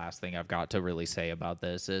probably the last thing I've got to really say about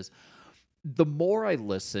this, is the more I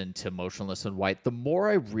listen to Motionless in White, the more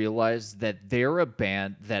I realize that they're a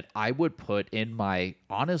band that I would put in my,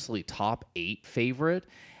 honestly, top 8 favorite,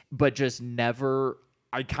 but just never,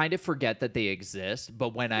 I kind of forget that they exist.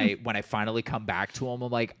 But when I finally come back to them,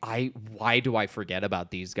 I'm like, why do I forget about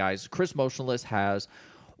these guys? Chris Motionless has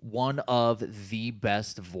one of the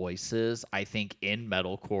best voices, I think, in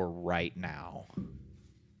metalcore right now.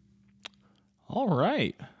 All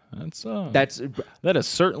right. That is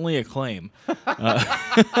certainly a claim. Not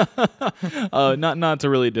to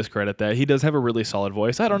really discredit that. He does have a really solid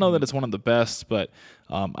voice. I don't know that it's one of the best, but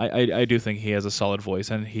I do think he has a solid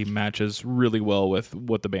voice, and he matches really well with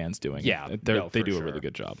what the band's doing. Yeah, they do a really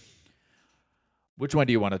good job. Which one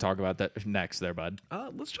do you want to talk about next there, bud?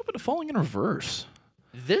 Let's jump into Falling in Reverse.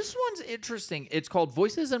 This one's interesting. It's called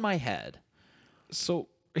Voices in My Head. So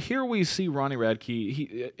here we see Ronnie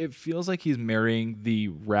Radke. It feels like he's marrying the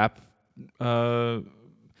rap. I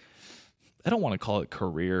don't want to call it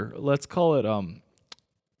career. Let's call it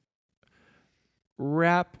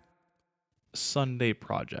Rap Sunday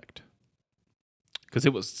Project, because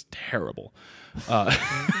it was terrible.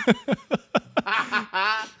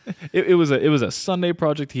 It was a Sunday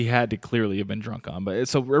project he had to clearly have been drunk on. But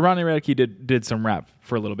so Ronnie Radke did some rap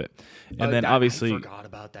for a little bit, and then obviously I forgot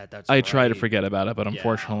about that. I try to forget about it, but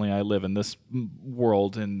unfortunately I live in this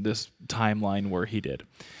world, in this timeline where he did.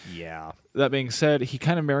 Yeah. That being said, he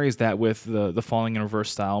kind of marries that with the Falling in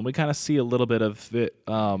Reverse style, and we kind of see a little bit of it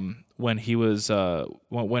when he was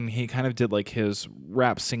when he kind of did like his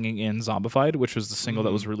rap singing in Zombified, which was the single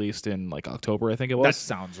that was released in like October, I think it was. That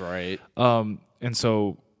sounds right. And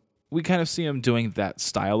so we kind of see him doing that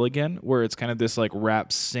style again, where it's kind of this like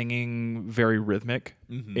rap singing, very rhythmic,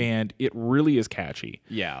 and it really is catchy.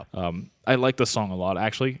 Yeah. I like the song a lot,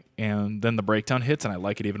 actually, and then the breakdown hits, and I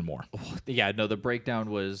like it even more. Yeah, no, the breakdown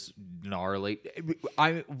was gnarly.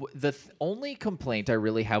 The only complaint I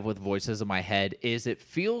really have with Voices in My Head is it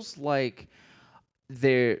feels like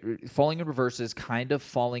they're Falling in Reverse is kind of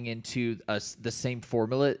falling into the same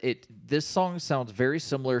formula. This song sounds very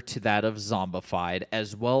similar to that of Zombified,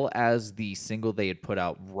 as well as the single they had put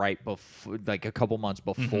out right before, like a couple months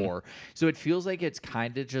before. So it feels like it's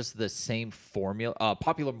kind of just the same formula.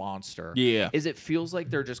 Popular Monster, it feels like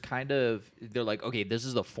they're just they're like, okay, this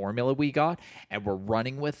is the formula we got, and we're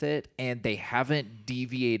running with it, and they haven't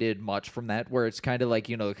deviated much from that. Where it's kind of like,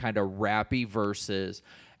 kind of rappy verses.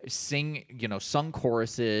 Sung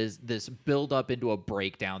choruses, this build up into a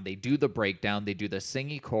breakdown. They do the breakdown, they do the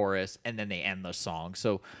singy chorus, and then they end the song.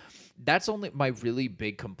 So that's only my really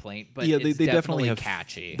big complaint, but it's they definitely have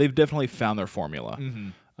catchy. They've definitely found their formula.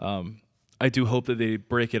 I do hope that they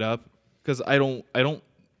break it up, because I don't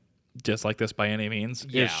dislike this by any means.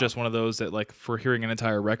 Yeah. It's just one of those that, like, for hearing an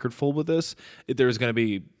entire record full with this, there's going to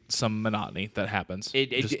be some monotony that happens.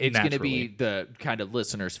 It's going to be the kind of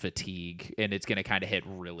listener's fatigue, and it's going to kind of hit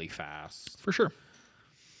really fast. For sure.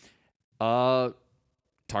 Talk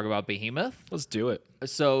about Behemoth? Let's do it.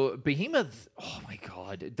 So Behemoth, oh my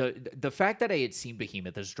god, the fact that I had seen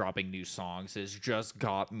Behemoth as dropping new songs has just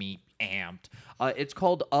got me amped. It's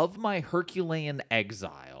called Of My Herculean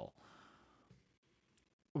Exile.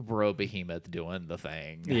 Bro, Behemoth doing the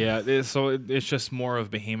thing. Yeah, it's just more of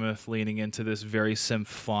Behemoth leaning into this very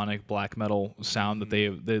symphonic black metal sound that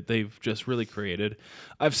they've just really created.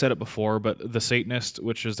 I've said it before, but The Satanist,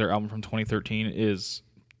 which is their album from 2013, is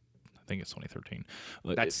I think it's 2013.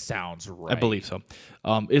 That sounds right. I believe so.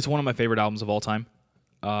 It's one of my favorite albums of all time.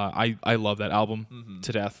 I love that album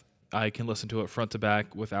to death. I can listen to it front to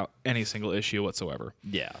back without any single issue whatsoever.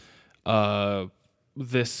 Yeah.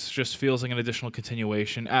 This just feels like an additional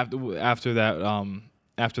continuation after that.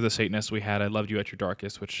 After the Satanist, we had "I Loved You at Your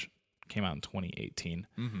Darkest," which came out in 2018.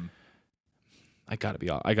 I gotta be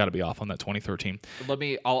off on that 2013.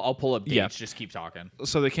 I'll pull up dates. Yeah. Just keep talking.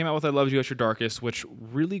 So they came out with "I Loved You at Your Darkest," which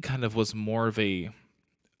really kind of was more of a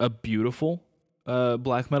beautiful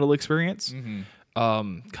black metal experience.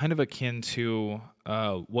 Kind of akin to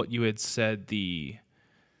what you had said the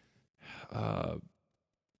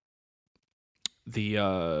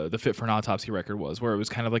Fit for an Autopsy record was, where it was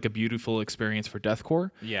kind of like a beautiful experience for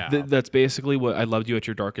deathcore. Yeah. That's basically what "I Loved You at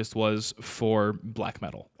Your Darkest" was for black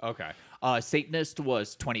metal. Okay. Satanist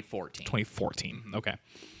was 2014. 2014. Okay.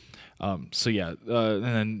 So yeah, and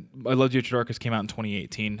then "I Loved You at Your Darkest" came out in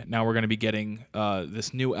 2018. Now we're going to be getting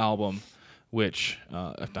this new album, which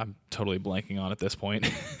I'm totally blanking on at this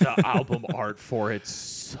point. The album art for it's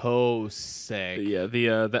so sick. Yeah,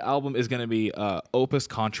 the album is going to be Opus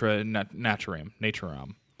Contra Naturam. I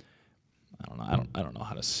don't know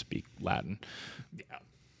how to speak Latin.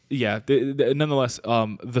 Yeah. Nonetheless,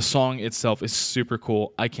 the song itself is super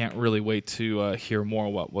cool. I can't really wait to hear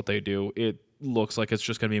more what they do. It looks like it's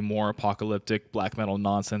just going to be more apocalyptic black metal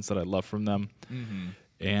nonsense that I love from them.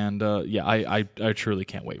 And I truly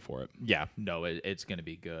can't wait for it. Yeah, no, it's gonna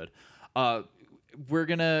be good. We're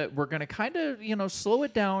gonna kind of slow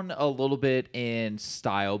it down a little bit in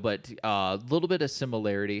style, but a little bit of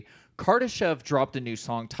similarity. Kardashev dropped a new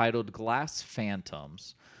song titled "Glass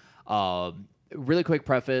Phantoms." Really quick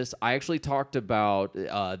preface: I actually talked about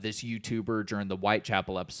this YouTuber during the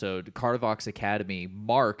Whitechapel episode, Cardivox Academy.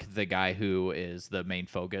 Mark, the guy who is the main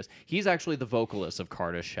focus, he's actually the vocalist of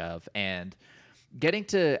Kardashev, and getting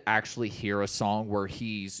to actually hear a song where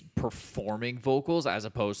he's performing vocals as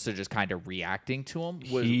opposed to just kind of reacting to them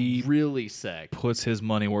was really sick. Puts his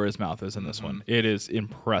money where his mouth is in this one. It is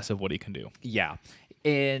impressive what he can do. Yeah.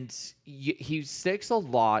 And he sticks a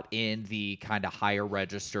lot in the kind of higher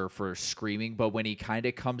register for screaming, but when he kind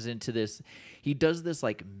of comes into this, he does this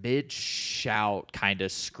like mid-shout kind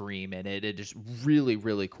of scream, and it is really,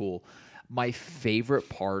 really cool. My favorite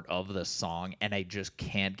part of the song, and I just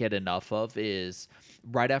can't get enough of, is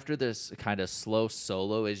right after this kind of slow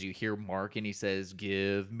solo, as you hear Mark and he says,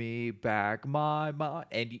 "Give me back my mind,"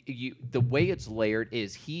 and the way it's layered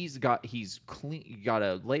is he's got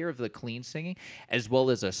a layer of the clean singing as well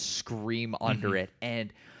as a scream under it,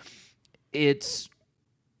 and it's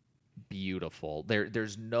beautiful.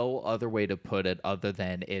 There's no other way to put it other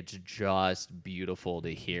than it's just beautiful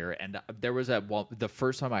to hear. And there was the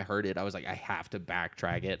first time I heard it, I was like, I have to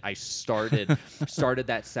backtrack it. I started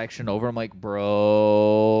that section over. I'm like,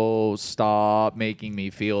 bro, stop making me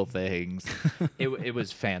feel things. It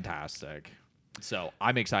was fantastic. So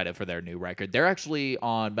I'm excited for their new record. They're actually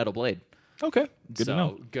on Metal Blade. Okay, good to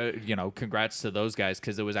know. Good, congrats to those guys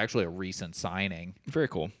because it was actually a recent signing. Very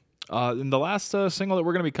cool. And the last single that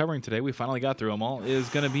we're going to be covering today, we finally got through them all, is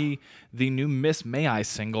going to be the new Miss May I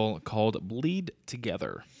single called "Bleed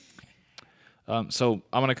Together." So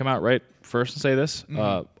I'm going to come out right first and say this.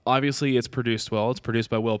 Obviously, it's produced well. It's produced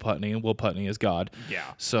by Will Putney, and Will Putney is God. Yeah.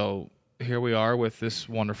 So here we are with this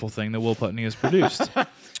wonderful thing that Will Putney has produced.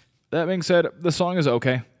 That being said, the song is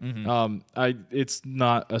okay. It's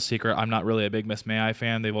not a secret. I'm not really a big Miss May I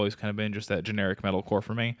fan. They've always kind of been just that generic metalcore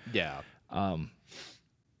for me. Yeah.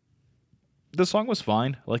 The song was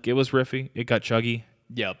fine. Like, it was riffy. It got chuggy.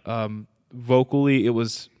 Yep. Vocally, it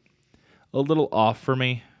was a little off for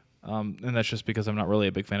me. And that's just because I'm not really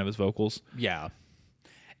a big fan of his vocals. Yeah.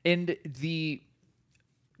 And the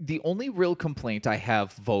only real complaint I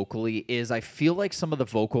have vocally is I feel like some of the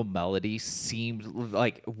vocal melodies seemed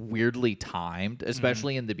like weirdly timed,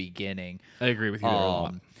 especially in the beginning. I agree with you there a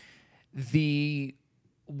lot.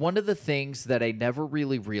 One of the things that I never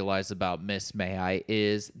really realized about Miss May I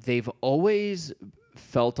is they've always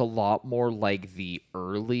felt a lot more like the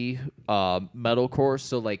early metalcore,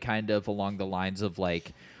 so like kind of along the lines of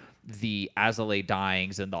like the Azalea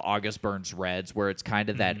Dyings and the August Burns Reds, where it's kind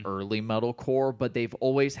of that early metalcore, but they've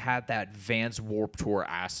always had that Vans Warped Tour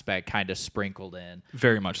aspect kind of sprinkled in.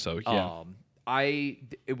 Very much so, yeah.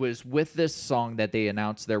 It was with this song that they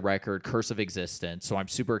announced their record, Curse of Existence, so I'm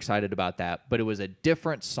super excited about that. But it was a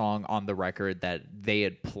different song on the record that they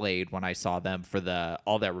had played when I saw them for the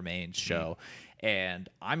All That Remains show. And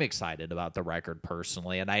I'm excited about the record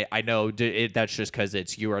personally. And I know that's just because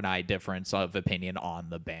it's you and I difference of opinion on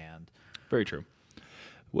the band. Very true.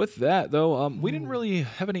 With that, though, we didn't really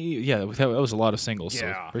have any. Yeah, that was a lot of singles. So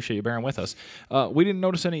Yeah. appreciate you bearing with us. We didn't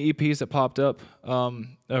notice any EPs that popped up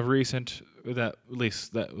of recent that at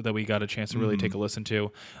least that we got a chance to really take a listen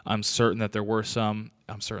to. I'm certain that there were some.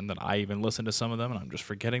 I'm certain that I even listened to some of them, and I'm just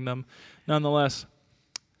forgetting them. Nonetheless,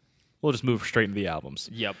 we'll just move straight into the albums.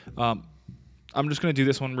 Yep. I'm just going to do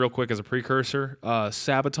this one real quick as a precursor.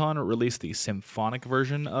 Sabaton released the symphonic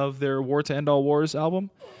version of their War to End All Wars album.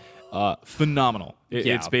 Phenomenal.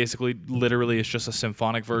 Yeah. It's basically, literally, it's just a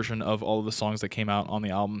symphonic version of all of the songs that came out on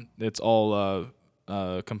the album. It's all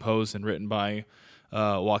composed and written by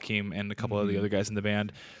Joachim and a couple of the other guys in the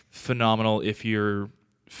band. Phenomenal. If your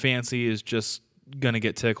fancy is just going to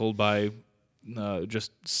get tickled by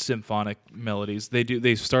just symphonic melodies,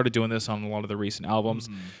 they started doing this on a lot of the recent albums.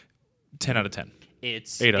 10 out of 10.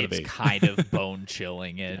 It's 8 out of 8. kind of bone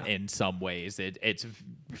chilling in some ways. It's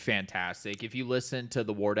fantastic. If you listen to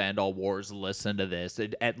the War to End All Wars, listen to this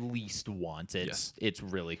at least once. It's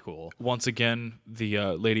really cool. Once again, the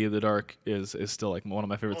Lady of the Dark is still like one of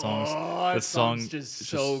my favorite songs. Oh, that song's just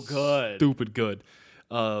so good. Stupid good.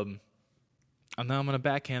 And now I'm going to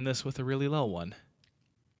backhand this with a really low one.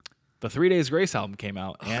 The 3 Days Grace album came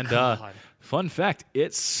out, and fun fact,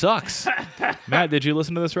 it sucks. Matt, did you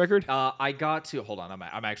listen to this record? I got to hold on.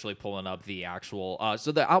 I'm actually pulling up the actual.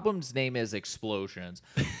 So the album's name is Explosions.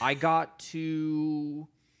 I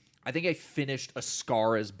think I finished A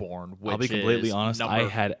Scar Is Born. Which I'll be completely is honest. I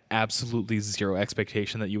had absolutely zero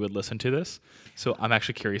expectation that you would listen to this, so I'm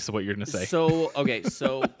actually curious of what you're going to say. So okay,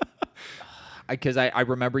 so. Because I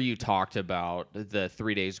remember you talked about the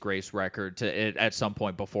 3 Days Grace record at some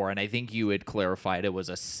point before, and I think you had clarified it was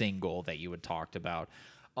a single that you had talked about.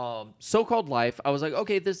 So-Called Life, I was like,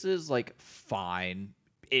 okay, this is like fine.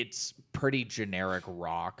 It's pretty generic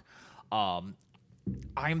rock. I'm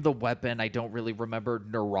the Weapon, I don't really remember.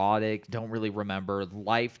 Neurotic, don't really remember.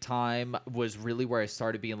 Lifetime was really where I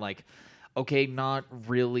started being like, okay, not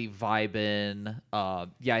really vibing.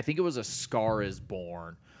 Yeah, I think it was A Scar Is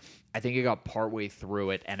Born. I think I got partway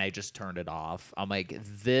through it and I just turned it off. I'm like,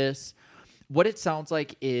 what it sounds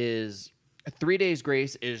like is 3 Days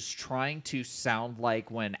Grace is trying to sound like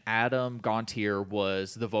when Adam Gontier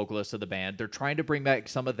was the vocalist of the band. They're trying to bring back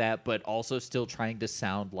some of that, but also still trying to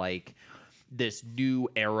sound like this new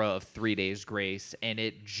era of 3 Days Grace, and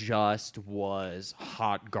it just was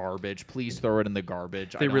hot garbage. Please throw it in the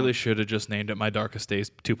garbage. They really should have just named it My Darkest Days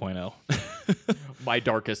 2.0. My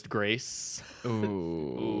Darkest Grace.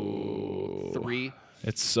 Ooh. 3.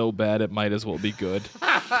 It's so bad it might as well be good.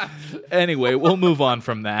 Anyway, we'll move on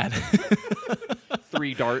from that. My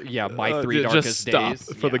 3 Darkest just stop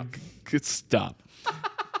Days. for stop.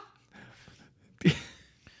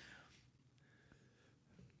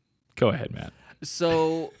 Go ahead, Matt.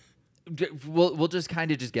 So we'll just kind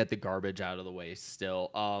of just get the garbage out of the way still.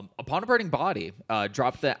 Upon a Burning Body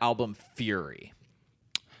dropped the album Fury.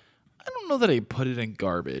 I don't know that I put it in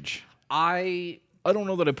garbage. I don't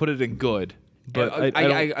know that I put it in good, but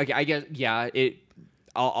I guess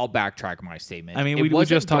I'll backtrack my statement. I mean, we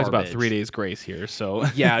just talked about 3 Days Grace here, so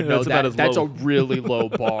yeah, no, that's low. a really low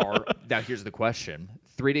bar. Now here's the question: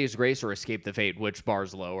 3 Days Grace or Escape the Fate? Which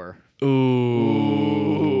bar's lower? Ooh.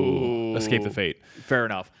 Escape the Fate. Fair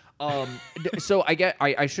enough. So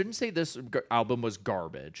I shouldn't say this album was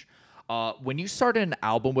garbage. When you start an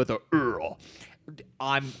album with a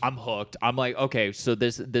I'm hooked. I'm like, okay, so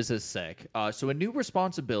this is sick. So A New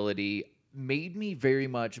Responsibility made me very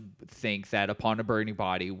much think that Upon a Burning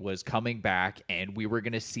Body was coming back and we were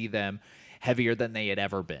going to see them heavier than they had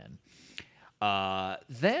ever been.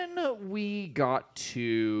 Then we got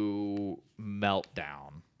to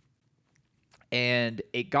Meltdown. And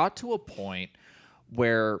it got to a point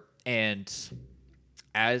where, and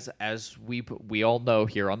as we all know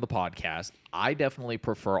here on the podcast, I definitely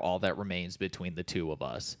prefer All That Remains between the two of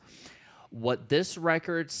us. What this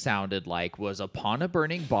record sounded like was Upon a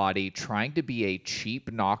Burning Body trying to be a cheap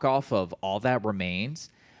knockoff of All That Remains,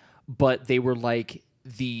 but they were like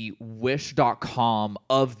the Wish.com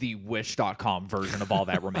of the Wish.com version of All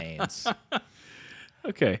That Remains.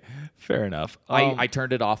 Okay, fair enough. I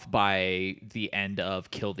turned it off by the end of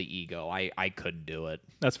Kill the Ego. I couldn't do it.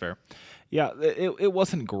 That's fair. Yeah, it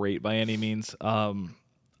wasn't great by any means.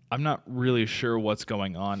 I'm not really sure what's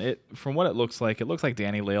going on. From what it looks like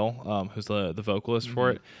Danny Lale, who's the vocalist for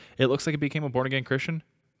it. It looks like it became a born again Christian.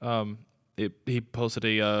 He posted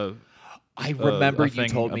I remember you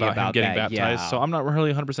told me about him getting that, baptized. yeah. So I'm not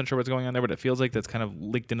really 100% sure what's going on there, but it feels like that's kind of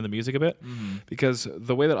leaked into the music a bit. Because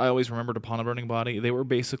the way that I always remembered Upon a Burning Body, they were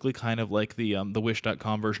basically kind of like the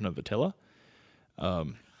Wish.com version of Attila.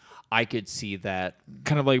 I could see that.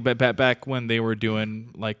 Kind of like back when they were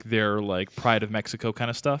doing like their like Pride of Mexico kind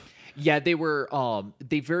of stuff. Yeah, they were.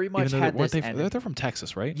 They very much Even though had this. they're from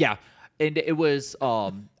Texas, right? Yeah, and it was.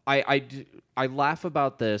 I laugh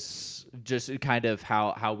about this just kind of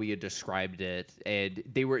how we had described it, and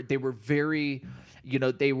they were very.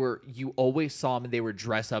 You always saw them and they were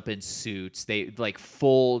dressed up in suits. They like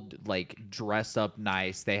full like dressed up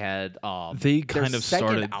nice. They had They their kind of second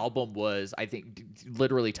started album was, I think,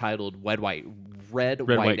 literally titled Red, White, Red, and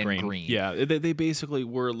White, Green. Yeah, they basically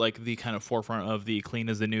were like the kind of forefront of the clean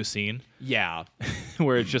is the new scene, Yeah.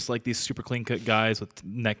 where it's just like these super clean cut guys with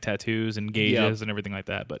neck tattoos and gauges and everything like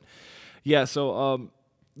that. But yeah, so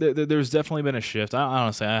there's definitely been a shift.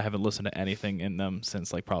 Honestly, I haven't listened to anything in them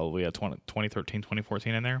since like probably 2013,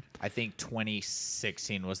 2014 in there. I think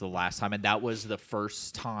 2016 was the last time, and that was the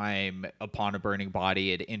first time Upon a Burning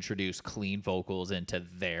Body had introduced clean vocals into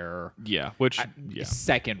their Yeah, which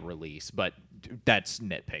second release, but that's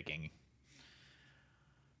nitpicking.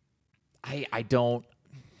 I don't.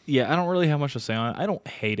 Yeah, I don't really have much to say on it. I don't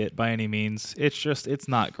hate it by any means. It's just it's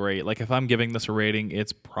not great. Like if I'm giving this a rating,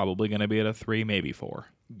 it's probably going to be at a 3, maybe 4.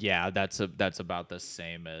 Yeah, that's about the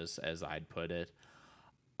same as I'd put it.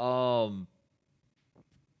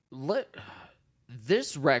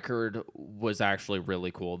 This record was actually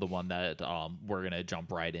really cool. The one that we're gonna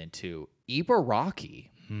jump right into, Ibaraki.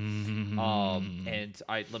 And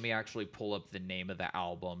let me actually pull up the name of the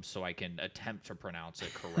album so I can attempt to pronounce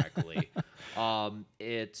it correctly.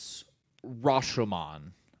 It's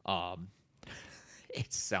Rashomon.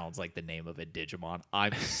 It sounds like the name of a Digimon.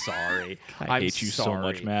 I'm sorry. I hate you so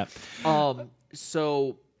much, Matt.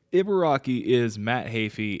 So Ibaraki is Matt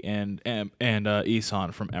Hafey and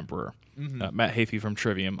Isan from Emperor. Matt Hafey from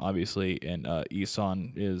Trivium, obviously, and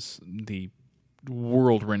Isan is the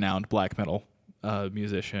world-renowned black metal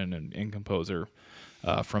musician and composer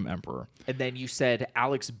from Emperor. And then you said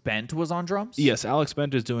Alex Bent was on drums? Yes, Alex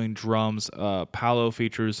Bent is doing drums. Paolo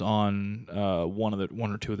features on one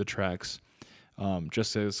or two of the tracks,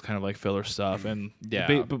 just as kind of like filler stuff. And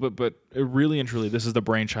yeah, but really and truly, this is the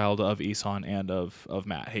brainchild of Isan and of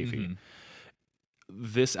Matt Hafey.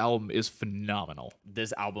 This album is phenomenal.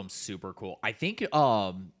 This album's super cool. I think,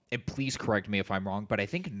 and please correct me if I'm wrong, but I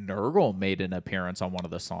think Nurgle made an appearance on one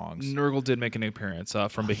of the songs. Nurgle did make an appearance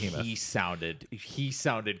from Behemoth. He sounded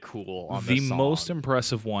cool on the song. most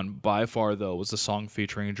impressive one by far, though, was the song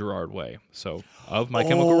featuring Gerard Way. So of My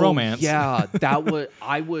Chemical Romance. Yeah,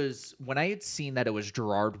 when I had seen that it was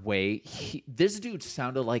Gerard Way. This dude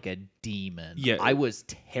sounded like a demon. Yeah, I was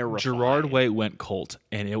terrified. Gerard Way went cult,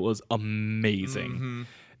 and it was amazing.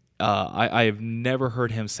 I have never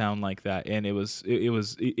heard him sound like that, and it's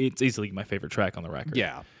easily my favorite track on the record.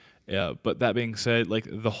 Yeah. Yeah, but that being said, like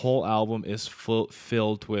the whole album is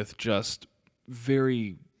filled with just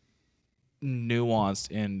very nuanced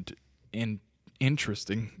and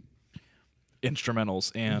interesting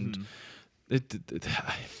instrumentals, and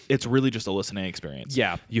it's really just a listening experience.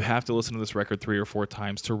 Yeah. You have to listen to this record 3 or 4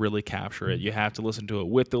 times to really capture it. You have to listen to it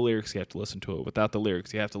with the lyrics. You have to listen to it without the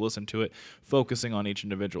lyrics. You have to listen to it focusing on each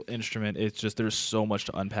individual instrument. It's just there's so much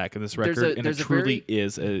to unpack in this record, and it truly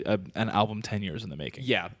is an album 10 years in the making.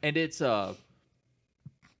 Yeah, and it's a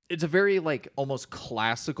very like almost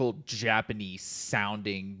classical Japanese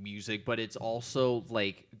sounding music, but it's also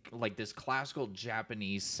like this classical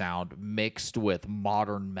Japanese sound mixed with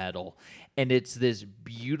modern metal, and it's this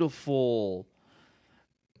beautiful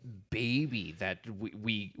baby that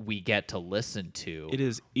we get to listen to. It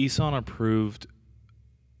is Isan approved.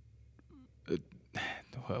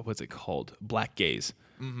 What's it called? Black gaze,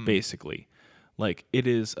 basically. Like it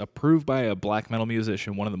is approved by a black metal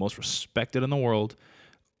musician, one of the most respected in the world.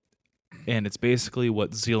 And it's basically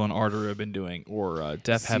what Zeal and Ardor have been doing, or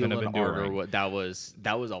Death Heaven have been doing. That was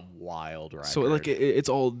a wild record. So like it's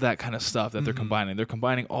all that kind of stuff that they're combining. They're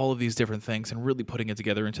combining all of these different things and really putting it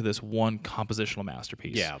together into this one compositional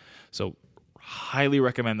masterpiece. Yeah. So highly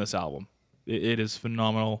recommend this album. It is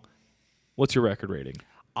phenomenal. What's your record rating?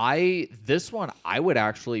 This one I would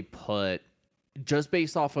actually put, just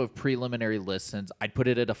based off of preliminary listens, I'd put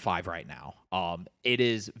it at a 5 right now. It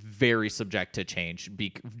is very subject to change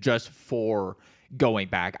just for going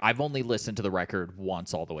back. I've only listened to the record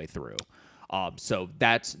once all the way through. So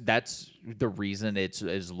that's the reason it's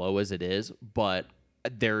as low as it is, but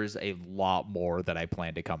there's a lot more that I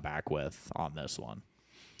plan to come back with on this one.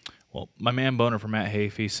 Well, my man Boner from Matt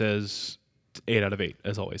Hafey says 8 out of 8,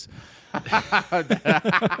 as always.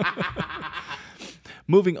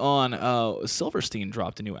 Moving on, Silverstein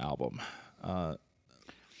dropped a new album.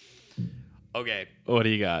 Okay. What do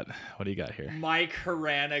you got? What do you got here? Mike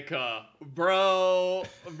Haranica. Bro.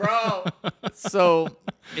 So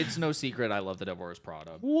it's no secret I love The Devil Wears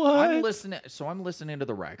Prada. What? I'm listening to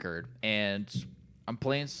the record, and I'm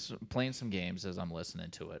playing some games as I'm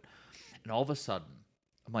listening to it. And all of a sudden,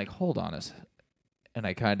 I'm like, hold on a second. And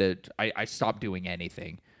I stopped doing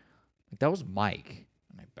anything. Like, that was Mike.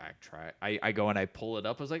 And I backtrack. I go and I pull it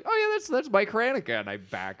up. I was like, oh yeah, that's Mike Haranica. And I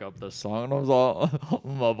back up the song, and I was all, oh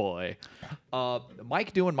my boy.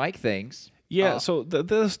 Mike doing Mike things. Yeah, so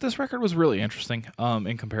this record was really interesting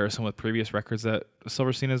in comparison with previous records that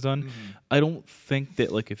Silverstein has done. I don't think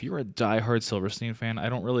that, like, if you're a diehard Silverstein fan, I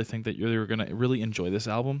don't really think that you're going to really enjoy this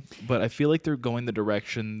album. But I feel like they're going the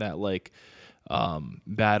direction that, like,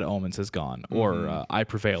 Bad Omens has gone, or I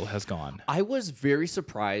Prevail has gone. I was very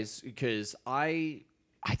surprised because I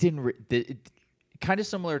didn't kind of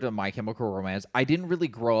similar to My Chemical Romance. I didn't really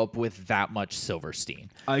grow up with that much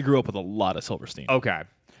Silverstein. I grew up with a lot of Silverstein. Okay.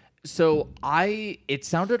 So it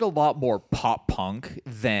sounded a lot more pop punk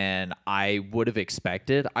than I would have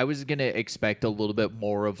expected. I was going to expect a little bit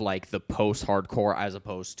more of like the post-hardcore as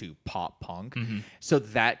opposed to pop punk. So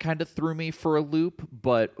that kind of threw me for a loop.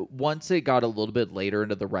 But once it got a little bit later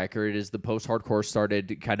into the record, as the post-hardcore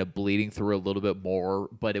started kind of bleeding through a little bit more,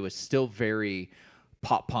 but it was still very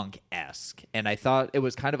pop punk-esque. And I thought it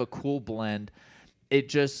was kind of a cool blend. It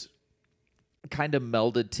just kind of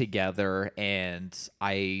melded together, and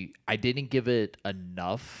I didn't give it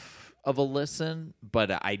enough of a listen,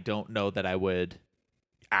 but I don't know that I would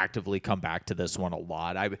actively come back to this one a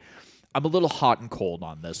lot. I'm a little hot and cold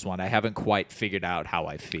on this one. I haven't quite figured out how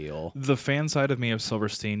I feel. The fan side of me of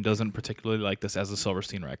Silverstein doesn't particularly like this as a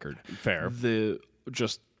Silverstein record. Fair. The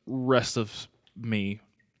just rest of me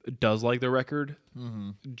does like the record,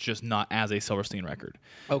 just not as a Silverstein record.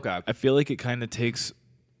 Okay. I feel like it kind of takes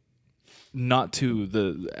not to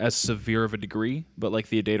the as severe of a degree, but like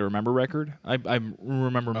the A Day to Remember record. I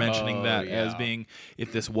remember mentioning that as being,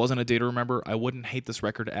 if this wasn't A Day to Remember, I wouldn't hate this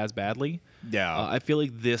record as badly. Yeah. I feel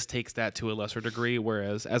like this takes that to a lesser degree,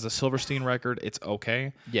 whereas as a Silverstein record, it's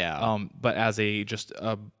okay. Yeah. But as a just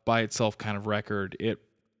a by itself kind of record, it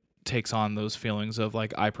takes on those feelings of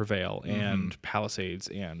like I Prevail and Palisades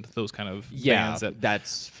and those kind of bands that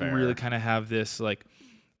that's fair. really kind of have this like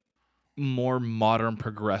more modern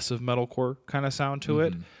progressive metalcore kind of sound to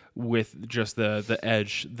it, with just the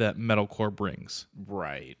edge that metalcore brings.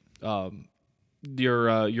 Right.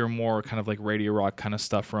 Your more kind of like radio rock kind of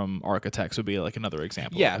stuff from Architects would be like another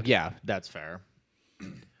example. Yeah, that's fair.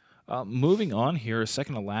 Moving on here,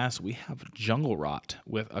 second to last, we have Jungle Rot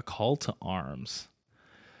with A Call to Arms.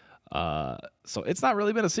 So it's not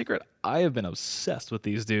really been a secret. I have been obsessed with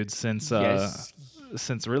these dudes since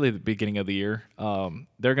really the beginning of the year.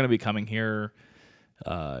 They're going to be coming here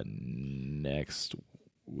next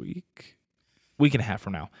week and a half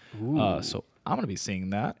from now. So I'm going to be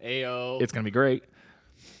seeing that. Ayo. It's going to be great.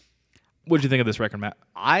 What did you think of this record, Matt?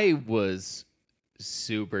 I was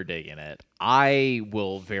super digging it. I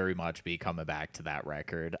will very much be coming back to that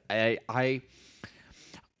record.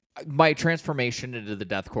 My transformation into the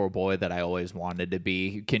deathcore boy that I always wanted to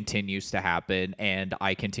be continues to happen, and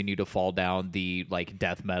I continue to fall down the like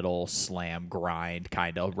death metal slam grind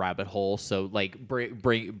kind of rabbit hole. So like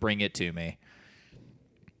bring it to me.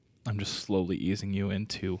 I'm just slowly easing you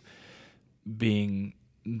into being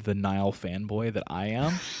the Nile fanboy that I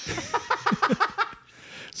am.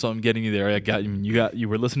 So I'm getting you there. You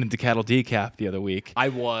were listening to Cattle Decap the other week. I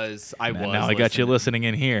was. Now I got you listening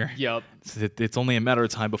in here. Yep. It's only a matter of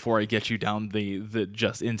time before I get you down the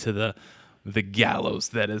just into the gallows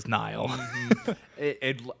that is Nile.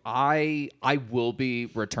 I will be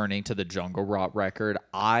returning to the Jungle Rot record.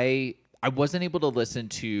 I wasn't able to listen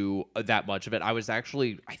to that much of it. I was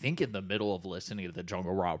actually, I think, in the middle of listening to the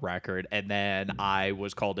Jungle Rot record, and then I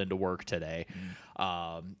was called into work today.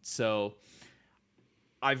 So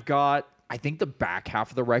I've got, I think, the back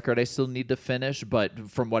half of the record I still need to finish,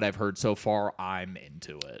 but from what I've heard so far, I'm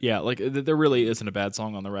into it. Yeah, like there really isn't a bad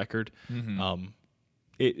song on the record.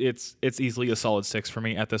 It's easily a solid 6 for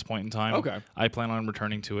me at this point in time. Okay. I plan on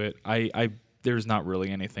returning to it. There's not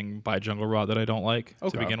really anything by Jungle Rot that I don't like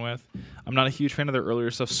to begin with. I'm not a huge fan of their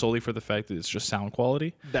earlier stuff solely for the fact that it's just sound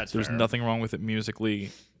quality. There's fair. Nothing wrong with it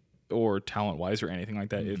musically or talent-wise or anything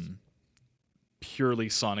like that. It's purely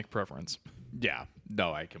sonic preference. Yeah.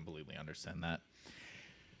 No, I completely understand that.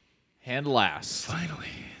 And last. Finally.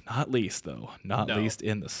 Not least, though. Not least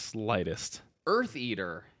in the slightest. Earth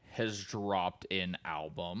Eater has dropped an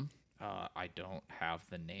album. I don't have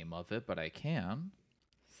the name of it, but I can.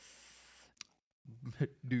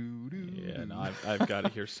 Yeah, no, I've got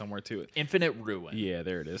it here somewhere too. Infinite Ruin. Yeah,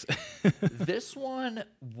 there it is. This one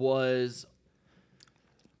was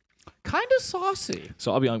Kind of saucy.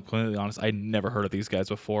 So I'll be completely honest. I never heard of these guys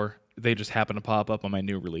before. They just happened to pop up on my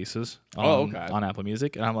new releases on Apple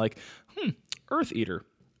Music, and I'm like, Earth Eater.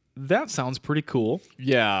 That sounds pretty cool.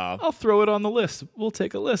 Yeah. I'll throw it on the list. We'll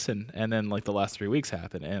take a listen. And then like the last 3 weeks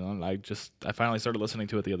happened, and I finally started listening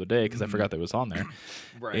to it the other day because I forgot that it was on there.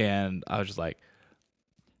 Right. And I was just like,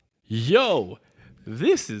 yo,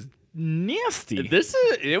 this is nasty.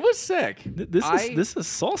 It was sick. This is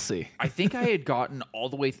saucy. I think I had gotten all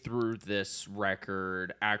the way through this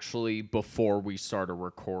record actually before we started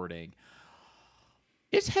recording.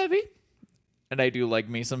 It's heavy, and I do like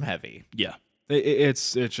me some heavy. Yeah.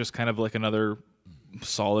 It's just kind of like another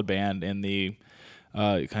solid band in the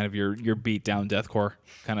kind of your beat down deathcore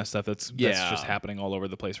kind of stuff that's just happening all over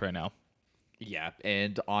the place right now. Yeah,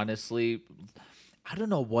 and honestly, I don't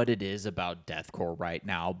know what it is about deathcore right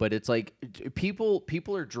now, but it's like people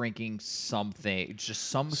are drinking something, just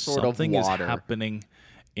some sort Something of water. is happening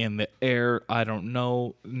in the air. I don't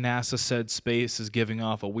know. NASA said space is giving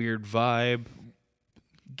off a weird vibe.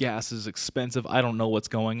 Gas is expensive. I don't know what's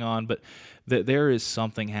going on, but there is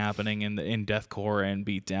something happening in deathcore and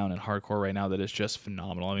beatdown and hardcore right now that is just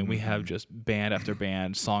phenomenal. I mean, we have just band after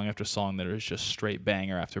band, song after song that is just straight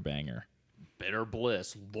banger after banger. Bitter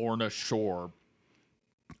Bliss, Lorna Shore,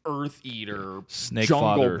 Earth Eater, Snake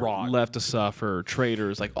Jungle Father, Rock. Left to Suffer,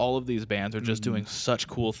 Traitors, like all of these bands are just doing such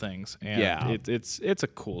cool things, and it's a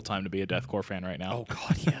cool time to be a deathcore fan right now. Oh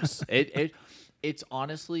God, yes. It's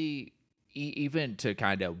honestly, even to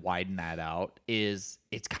kind of widen that out, it's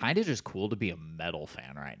kind of just cool to be a metal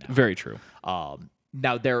fan right now. Very true.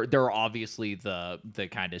 Now there are obviously the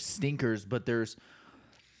kind of stinkers, but there's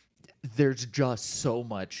just so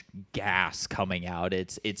much gas coming out.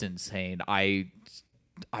 It's insane. I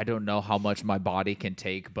don't know how much my body can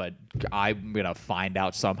take, but I'm gonna find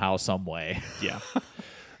out somehow, some way. Yeah.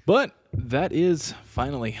 But that is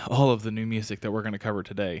finally all of the new music that we're going to cover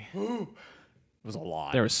today. It was a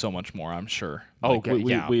lot. There is so much more, I'm sure. Okay,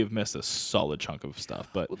 we have missed a solid chunk of stuff,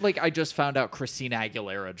 but Like, I just found out Christina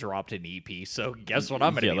Aguilera dropped an EP, so guess what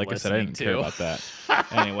I'm going to be like I said, I didn't to. care about that.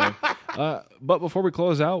 Anyway, but before we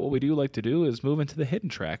close out, what we do like to do is move into the hidden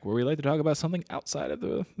track, where we like to talk about something outside of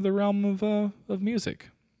the realm of music.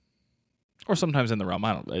 Or sometimes in the realm.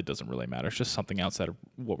 It doesn't really matter. It's just something outside of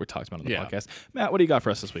what we talked about on the podcast. Matt, what do you got for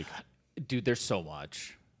us this week? Dude, there's so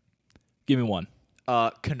much. Give me one.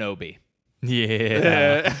 Kenobi.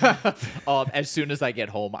 Yeah. As soon as I get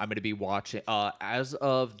home, I'm going to be watching. As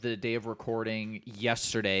of the day of recording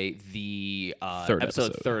yesterday, the Third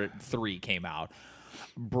episode 3 came out.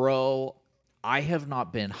 Bro, I have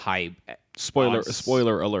not been hyped. Spoiler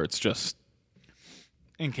alerts, just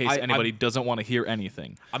in case anybody doesn't want to hear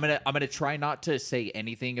anything. I'm gonna try not to say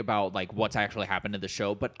anything about like what's actually happened in the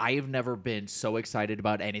show, but I have never been so excited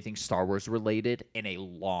about anything Star Wars related in a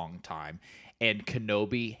long time. And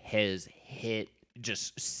Kenobi has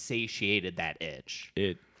just satiated that itch.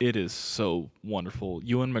 It is so wonderful.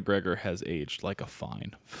 Ewan McGregor has aged like a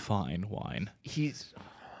fine wine. He's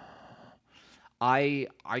I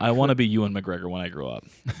want to be Ewan McGregor when I grow up.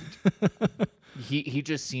 He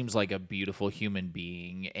just seems like a beautiful human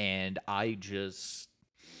being, and I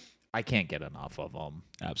can't get enough of him.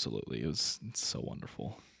 Absolutely. It's so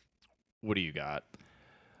wonderful. What do you got?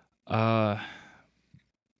 I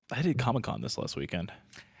did Comic-Con this last weekend.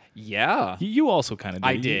 Yeah. You also kind of did.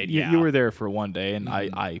 I did, You were there for one day, and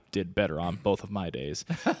I did better on both of my days.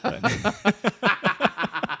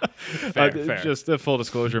 Fair. Just a full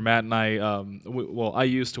disclosure, Matt and I, I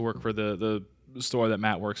used to work for the store that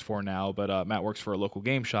Matt works for now, but Matt works for a local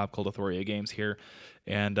game shop called Authoria Games here,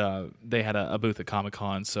 and they had a booth at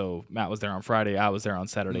Comic-Con, so Matt was there on Friday, I was there on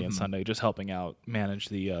Saturday and Sunday, just helping out manage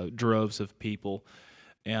the droves of people,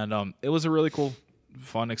 and it was a really cool,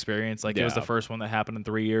 fun experience. Like, it was the first one that happened in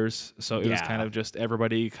 3 years, so it was kind of just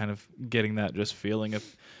everybody kind of getting that just feeling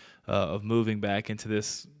of moving back into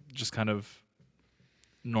this just kind of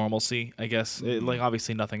normalcy, I guess. Like,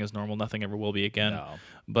 obviously nothing is normal, nothing ever will be again,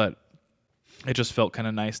 but it just felt kind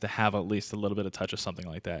of nice to have at least a little bit of touch of something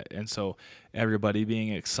like that. And so everybody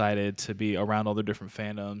being excited to be around all the different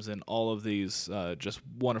fandoms and all of these just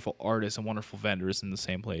wonderful artists and wonderful vendors in the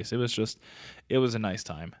same place. It was a nice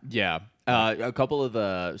time. Yeah. A couple of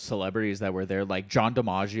the celebrities that were there, like John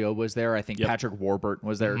DiMaggio was there. I think Patrick Warburton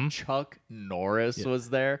was there. Chuck Norris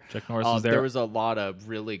was there. Chuck Norris was there. There was a lot of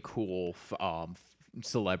really cool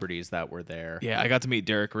celebrities that were there. Yeah, I got to meet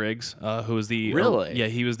Derek Riggs, who was the Really?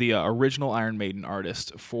 he was the original Iron Maiden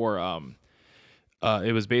artist for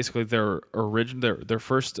it was basically their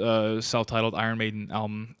first self-titled Iron Maiden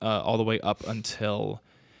album, all the way up until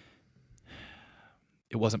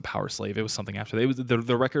it wasn't Power Slave. It was something after that. It was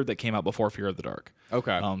the record that came out before Fear of the Dark.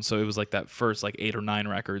 Okay. So it was like that first like 8 or 9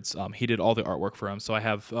 records. He did all the artwork for him. So I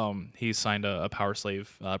have he signed a Power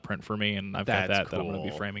Slave print for me, and I've got That's that I'm going to be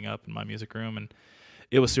cool. framing up in my music room. And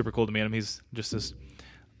it was super cool to meet him. He's just this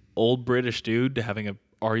old British dude having a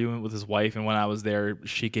argument with his wife, and when I was there,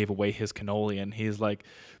 she gave away his cannoli, and he's like,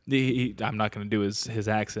 I'm not going to do his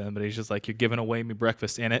accent, but he's just like, you're giving away me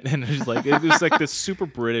breakfast in it, and it's like it was like this super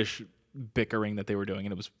British bickering that they were doing,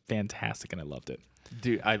 and it was fantastic, and I loved it.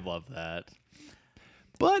 Dude, I love that.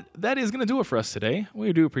 But that is going to do it for us today.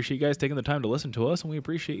 We do appreciate you guys taking the time to listen to us, and we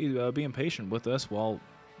appreciate you being patient with us while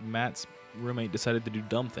Matt's roommate decided to do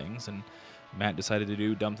dumb things, and Matt decided to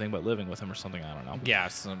do dumb thing about living with him or something. I don't know. Yeah,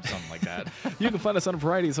 something like that. You can find us on a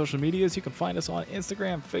variety of social medias. You can find us on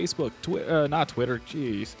Instagram, Facebook, not Twitter.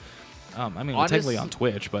 Jeez. I mean, we're technically on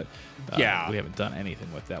Twitch, but yeah, we haven't done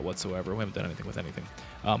anything with that whatsoever. We haven't done anything with anything.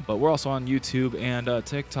 But we're also on YouTube and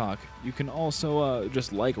TikTok. You can also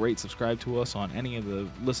just like, rate, subscribe to us on any of the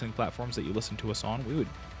listening platforms that you listen to us on. We would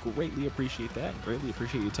greatly appreciate that, and greatly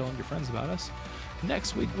appreciate you telling your friends about us.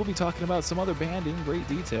 Next week, we'll be talking about some other band in great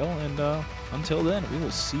detail, and until then, we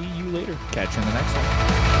will see you later. Catch you in the next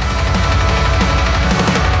one.